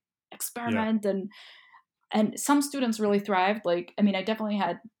like Yeah. experiment, and some students really thrived. Like, I mean, I definitely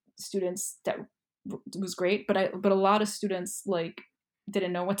had students that was great, but a lot of students like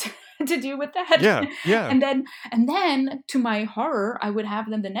didn't know what to do with that. Yeah. Yeah. And then to my horror, I would have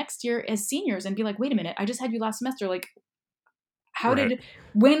them the next year as seniors and be like, wait a minute, I just had you last semester, like how Right. did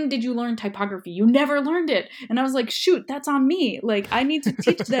when did you learn typography? You never learned it. And I was like, shoot, that's on me. Like, I need to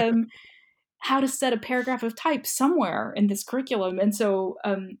teach them how to set a paragraph of type somewhere in this curriculum. And so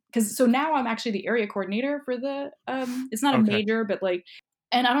because so now I'm actually the area coordinator for the it's not a Okay. major, but like,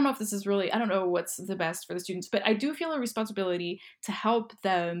 and I don't know if this is really, I don't know what's the best for the students, but I do feel a responsibility to help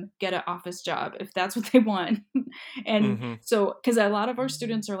them get an office job if that's what they want. And Mm-hmm. so, because a lot of our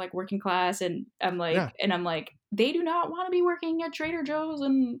students are like working class, and Yeah. I'm like, they do not want to be working at Trader Joe's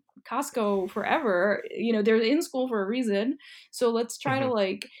and Costco forever. They're in school for a reason. So let's try to Mm-hmm.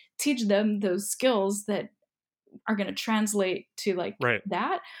 like teach them those skills that are going to translate to like Right.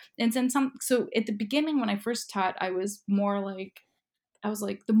 that. And then so at the beginning when I first taught, I was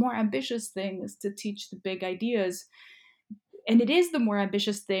like, the more ambitious thing is to teach the big ideas. And it is the more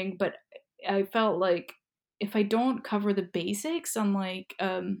ambitious thing, but I felt like if I don't cover the basics on like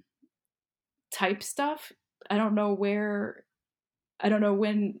type stuff, I don't know where, I don't know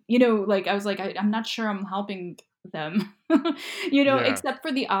when, like I was like, I'm not sure I'm helping them, Yeah. except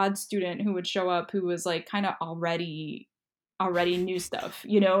for the odd student who would show up who was like kind of already already knew stuff,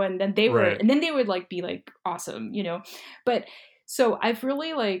 and then Right. they would like be like awesome, but so I've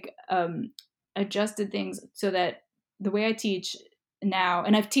really like adjusted things so that the way I teach now,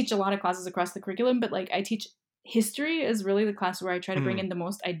 and I've teach a lot of classes across the curriculum, but like I teach history is really the class where I try to bring Mm. in the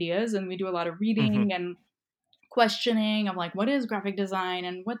most ideas, and we do a lot of Hmm. reading and questioning of like what is graphic design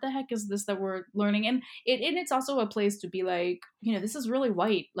and what the heck is this that we're learning, and it's also a place to be like, this is really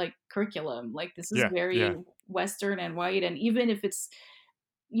white like curriculum, like this is Yeah. very Yeah. Western and white, and even if it's,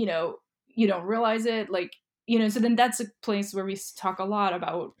 you know you don't realize it, like, so then that's a place where we talk a lot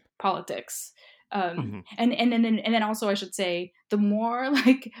about politics, Hmm. and then also I should say the more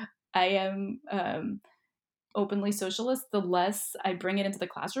like I am openly socialist, the less I bring it into the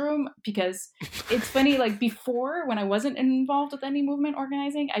classroom, because it's funny, like before when I wasn't involved with any movement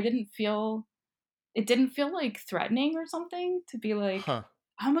organizing, it didn't feel like threatening or something to be like, Huh.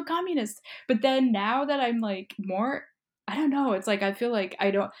 I'm a communist. But then now that I'm like more, I don't know, it's like I feel like I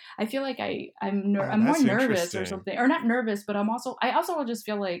don't, I feel like Oh, I'm more that's nervous or interesting. something, or not nervous, but I also just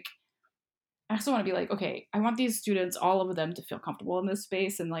feel like I also want to be like, okay, I want these students, all of them, to feel comfortable in this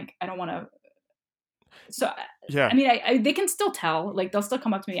space, and like I don't want to. So I Yeah. mean, they can still tell. Like they'll still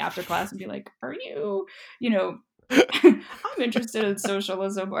come up to me after class and be like, "Are you, you know, I'm interested in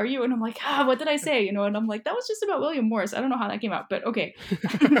socialism. Are you?" And I'm like, what did I say? And I'm like, that was just about William Morris. I don't know how that came out, but okay.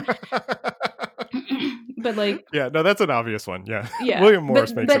 But like, Yeah, no, that's an obvious one. Yeah. yeah, William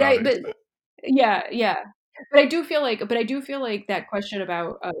Morris makes it obvious. but yeah, yeah. But I do feel like that question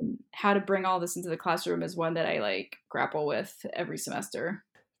about how to bring all this into the classroom is one that I like grapple with every semester.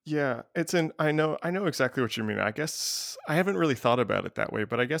 Yeah, I know exactly what you mean. I guess I haven't really thought about it that way,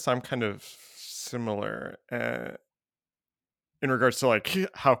 but I guess I'm kind of similar in regards to like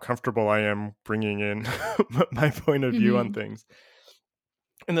how comfortable I am bringing in my point of view on Hmm. things.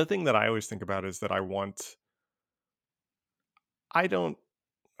 And the thing that I always think about is that I don't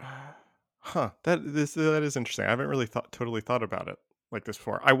that is interesting. I haven't really totally thought about it like this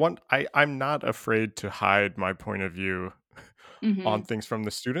before. I'm not afraid to hide my point of view on Hmm. things from the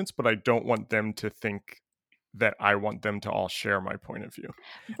students, but I don't want them to think that I want them to all share my point of view.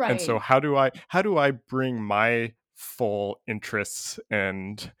 And so Right. how do I bring my full interests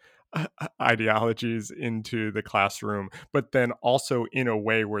and ideologies into the classroom, but then also in a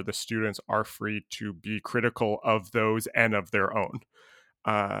way where the students are free to be critical of those and of their own.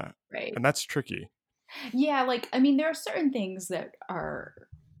 Uh, Right. and that's tricky. Yeah, like I mean, there are certain things that are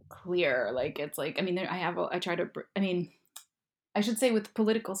clear. Like it's like I mean, I try to. I mean, I should say with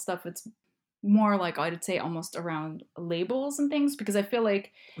political stuff, it's more like I'd say almost around labels and things, because I feel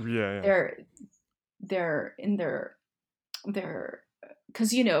like Yeah, yeah. they're they're in their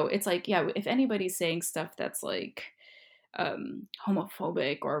because it's like, yeah, if anybody's saying stuff that's like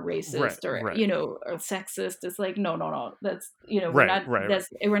homophobic or Right, racist or right. or sexist, it's like no, no, no, that's Right, right, right.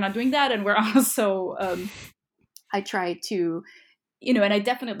 we're not doing that, and we're also I try to, and I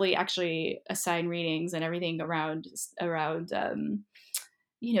definitely actually assign readings and everything around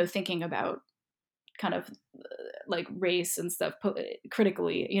thinking about kind of like race and stuff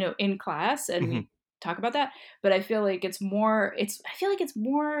critically, in class, and Mhm. we talk about that. But I feel like it's more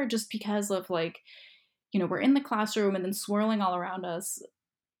just because of like, we're in the classroom and then swirling all around us,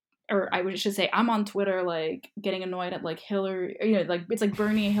 or should say, I'm on Twitter, like getting annoyed at like Hillary, like it's like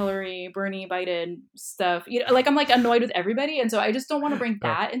Bernie Biden stuff. Like I'm like annoyed with everybody, and so I just don't want to bring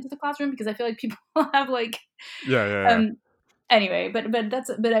Yeah. that into the classroom, because I feel like people have like, Yeah, yeah, yeah. um, anyway. But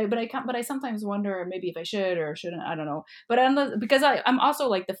I sometimes wonder maybe if I should or shouldn't. I don't know. But because I'm also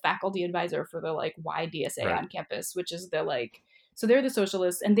like the faculty advisor for the like YDSA Right. on campus, which is the like. So they're the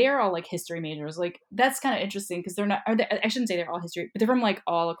socialists, and they're all like history majors. Like that's kind of interesting because they're not. I shouldn't say they're all history, but they're from like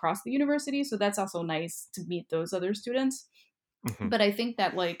all across the university. So that's also nice to meet those other students. Mhm. But I think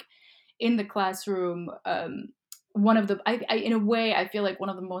that like in the classroom, one of the I in a way I feel like one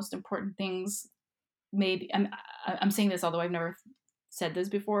of the most important things, maybe I'm saying this, although I've never said this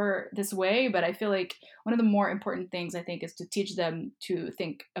before this way, but I feel like one of the more important things I think is to teach them to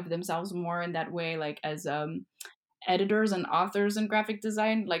think of themselves more in that way, like as editors and authors in graphic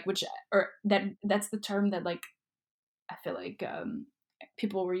design, like which or that's the term that like I feel like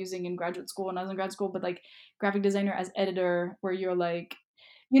people were using in graduate school when I was in grad school, but like graphic designer as editor, where you're like,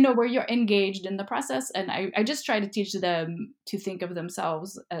 where you're engaged in the process. And I just try to teach them to think of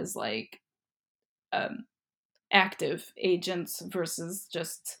themselves as like um, active agents versus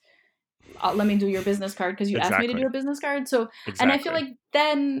just let me do your business card because you asked me to do Exactly. a business card. So, and I feel Exactly. like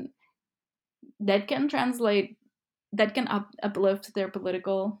then that can translate, that can uplift their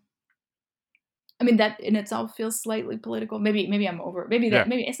political I mean, that in itself feels slightly political. Maybe I'm over. Maybe Yeah.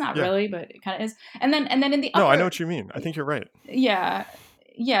 maybe it's not Yeah. really, but it kind of is. And then in the No, upper, I know what you mean. I think you're right. yeah,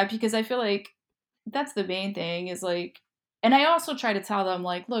 because I feel like that's the main thing is like, and I also try to tell them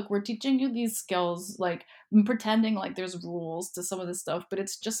like, look, we're teaching you these skills, like I'm pretending like there's rules to some of this stuff, but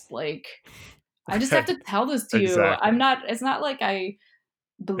it's just like I just have to tell this to you. Exactly. It's not like I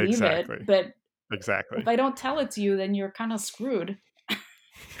believe Exactly. it, but Exactly. if I don't tell it to you, then you're kind of screwed.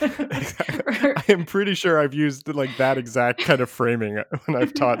 I am pretty sure I've used like that exact kind of framing when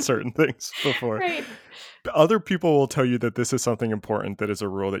I've taught certain things before. Right. Other people will tell you that this is something important that is a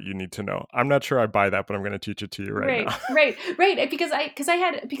rule that you need to know. I'm not sure I buy that, but I'm going to teach it to you right now. Right. Because I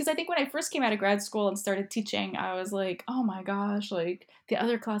think when I first came out of grad school and started teaching, I was like, oh my gosh, like the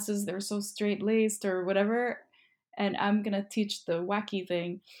other classes, they're so straight laced or whatever, and I'm gonna teach the wacky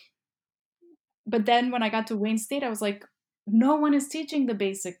thing. But then when I got to Wayne State, I was like, no one is teaching the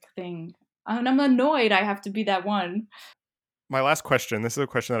basic thing, and I'm annoyed I have to be that one. My last question, this is a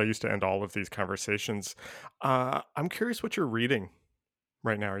question that I used to end all of these conversations. I'm curious what you're reading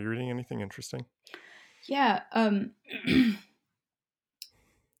right now. Are you reading anything interesting? Yeah.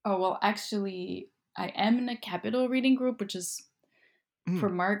 Oh, well, actually, I am in a Capital reading group, which is for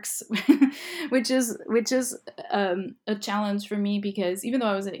Marx, which is a challenge for me because even though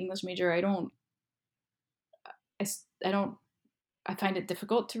I was an English major, I find it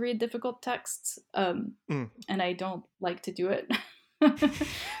difficult to read difficult texts, and I don't like to do it.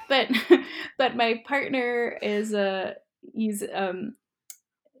 but my partner is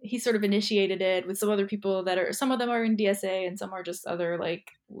he sort of initiated it with some other people some of them are in DSA and some are just other like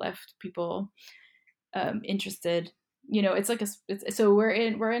left people interested. It's like so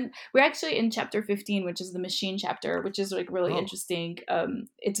we're actually in chapter 15, which is the machine chapter, which is like really interesting.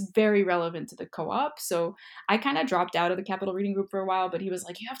 It's very relevant to the co-op. So I kind of dropped out of the Capital reading group for a while, but he was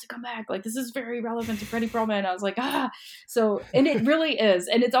like, you have to come back. Like, this is very relevant to Freddie Perlman. And I was like, so, and it really is.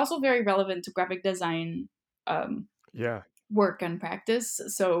 And it's also very relevant to graphic design, work and practice.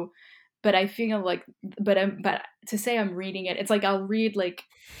 So, but I feel like, but to say I'm reading it, it's like, I'll read like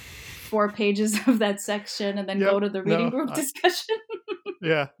 4 pages of that section and then go to the reading group discussion.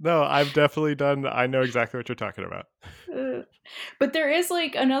 I've definitely done. I know exactly what you're talking about. But there is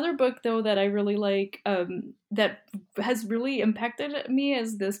like another book though that I really like that has really impacted me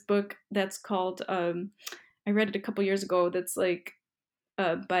is this book that's called I read it a couple years ago that's like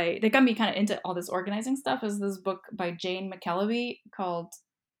that got me kind of into all this organizing stuff is this book by Jane McKelvey called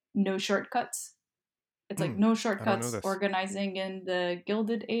No Shortcuts. It's like No Shortcuts, Organizing in the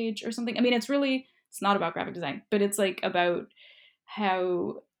Gilded Age or something. I mean, it's not about graphic design, but it's like about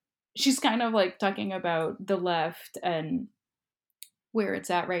how she's kind of like talking about the left and where it's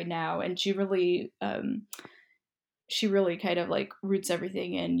at right now. And she really kind of like roots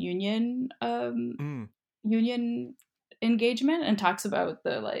everything in union engagement and talks about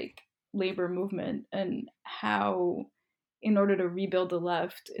the like labor movement and how in order to rebuild the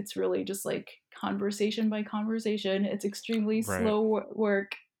left, it's really just like conversation by conversation. It's extremely slow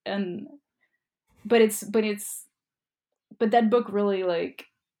work, but that book really like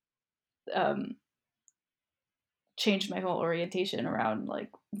changed my whole orientation around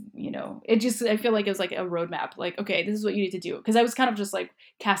like I feel like it was like a roadmap. Like, okay, this is what you need to do because I was kind of just like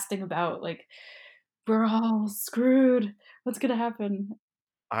casting about like we're all screwed. What's gonna happen?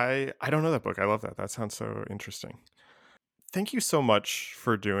 I don't know that book. I love that. That sounds so interesting. Thank you so much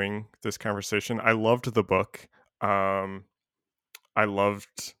for doing this conversation. I loved the book. I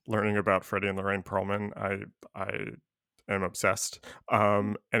loved learning about Freddie and Lorraine Perlman. I am obsessed.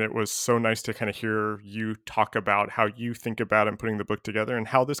 And it was so nice to kind of hear you talk about how you think about and putting the book together and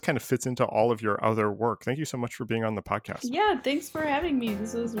how this kind of fits into all of your other work. Thank you so much for being on the podcast. Yeah, thanks for having me.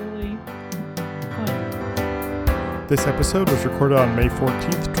 This was really fun. This episode was recorded on May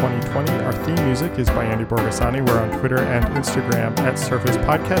 14th, 2020. Our theme music is by Andy Borgasani. We're on Twitter and Instagram at Surface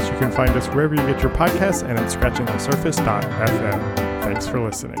Podcast. You can find us wherever you get your podcasts and at scratchingthesurface.fm. Thanks for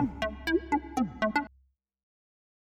listening.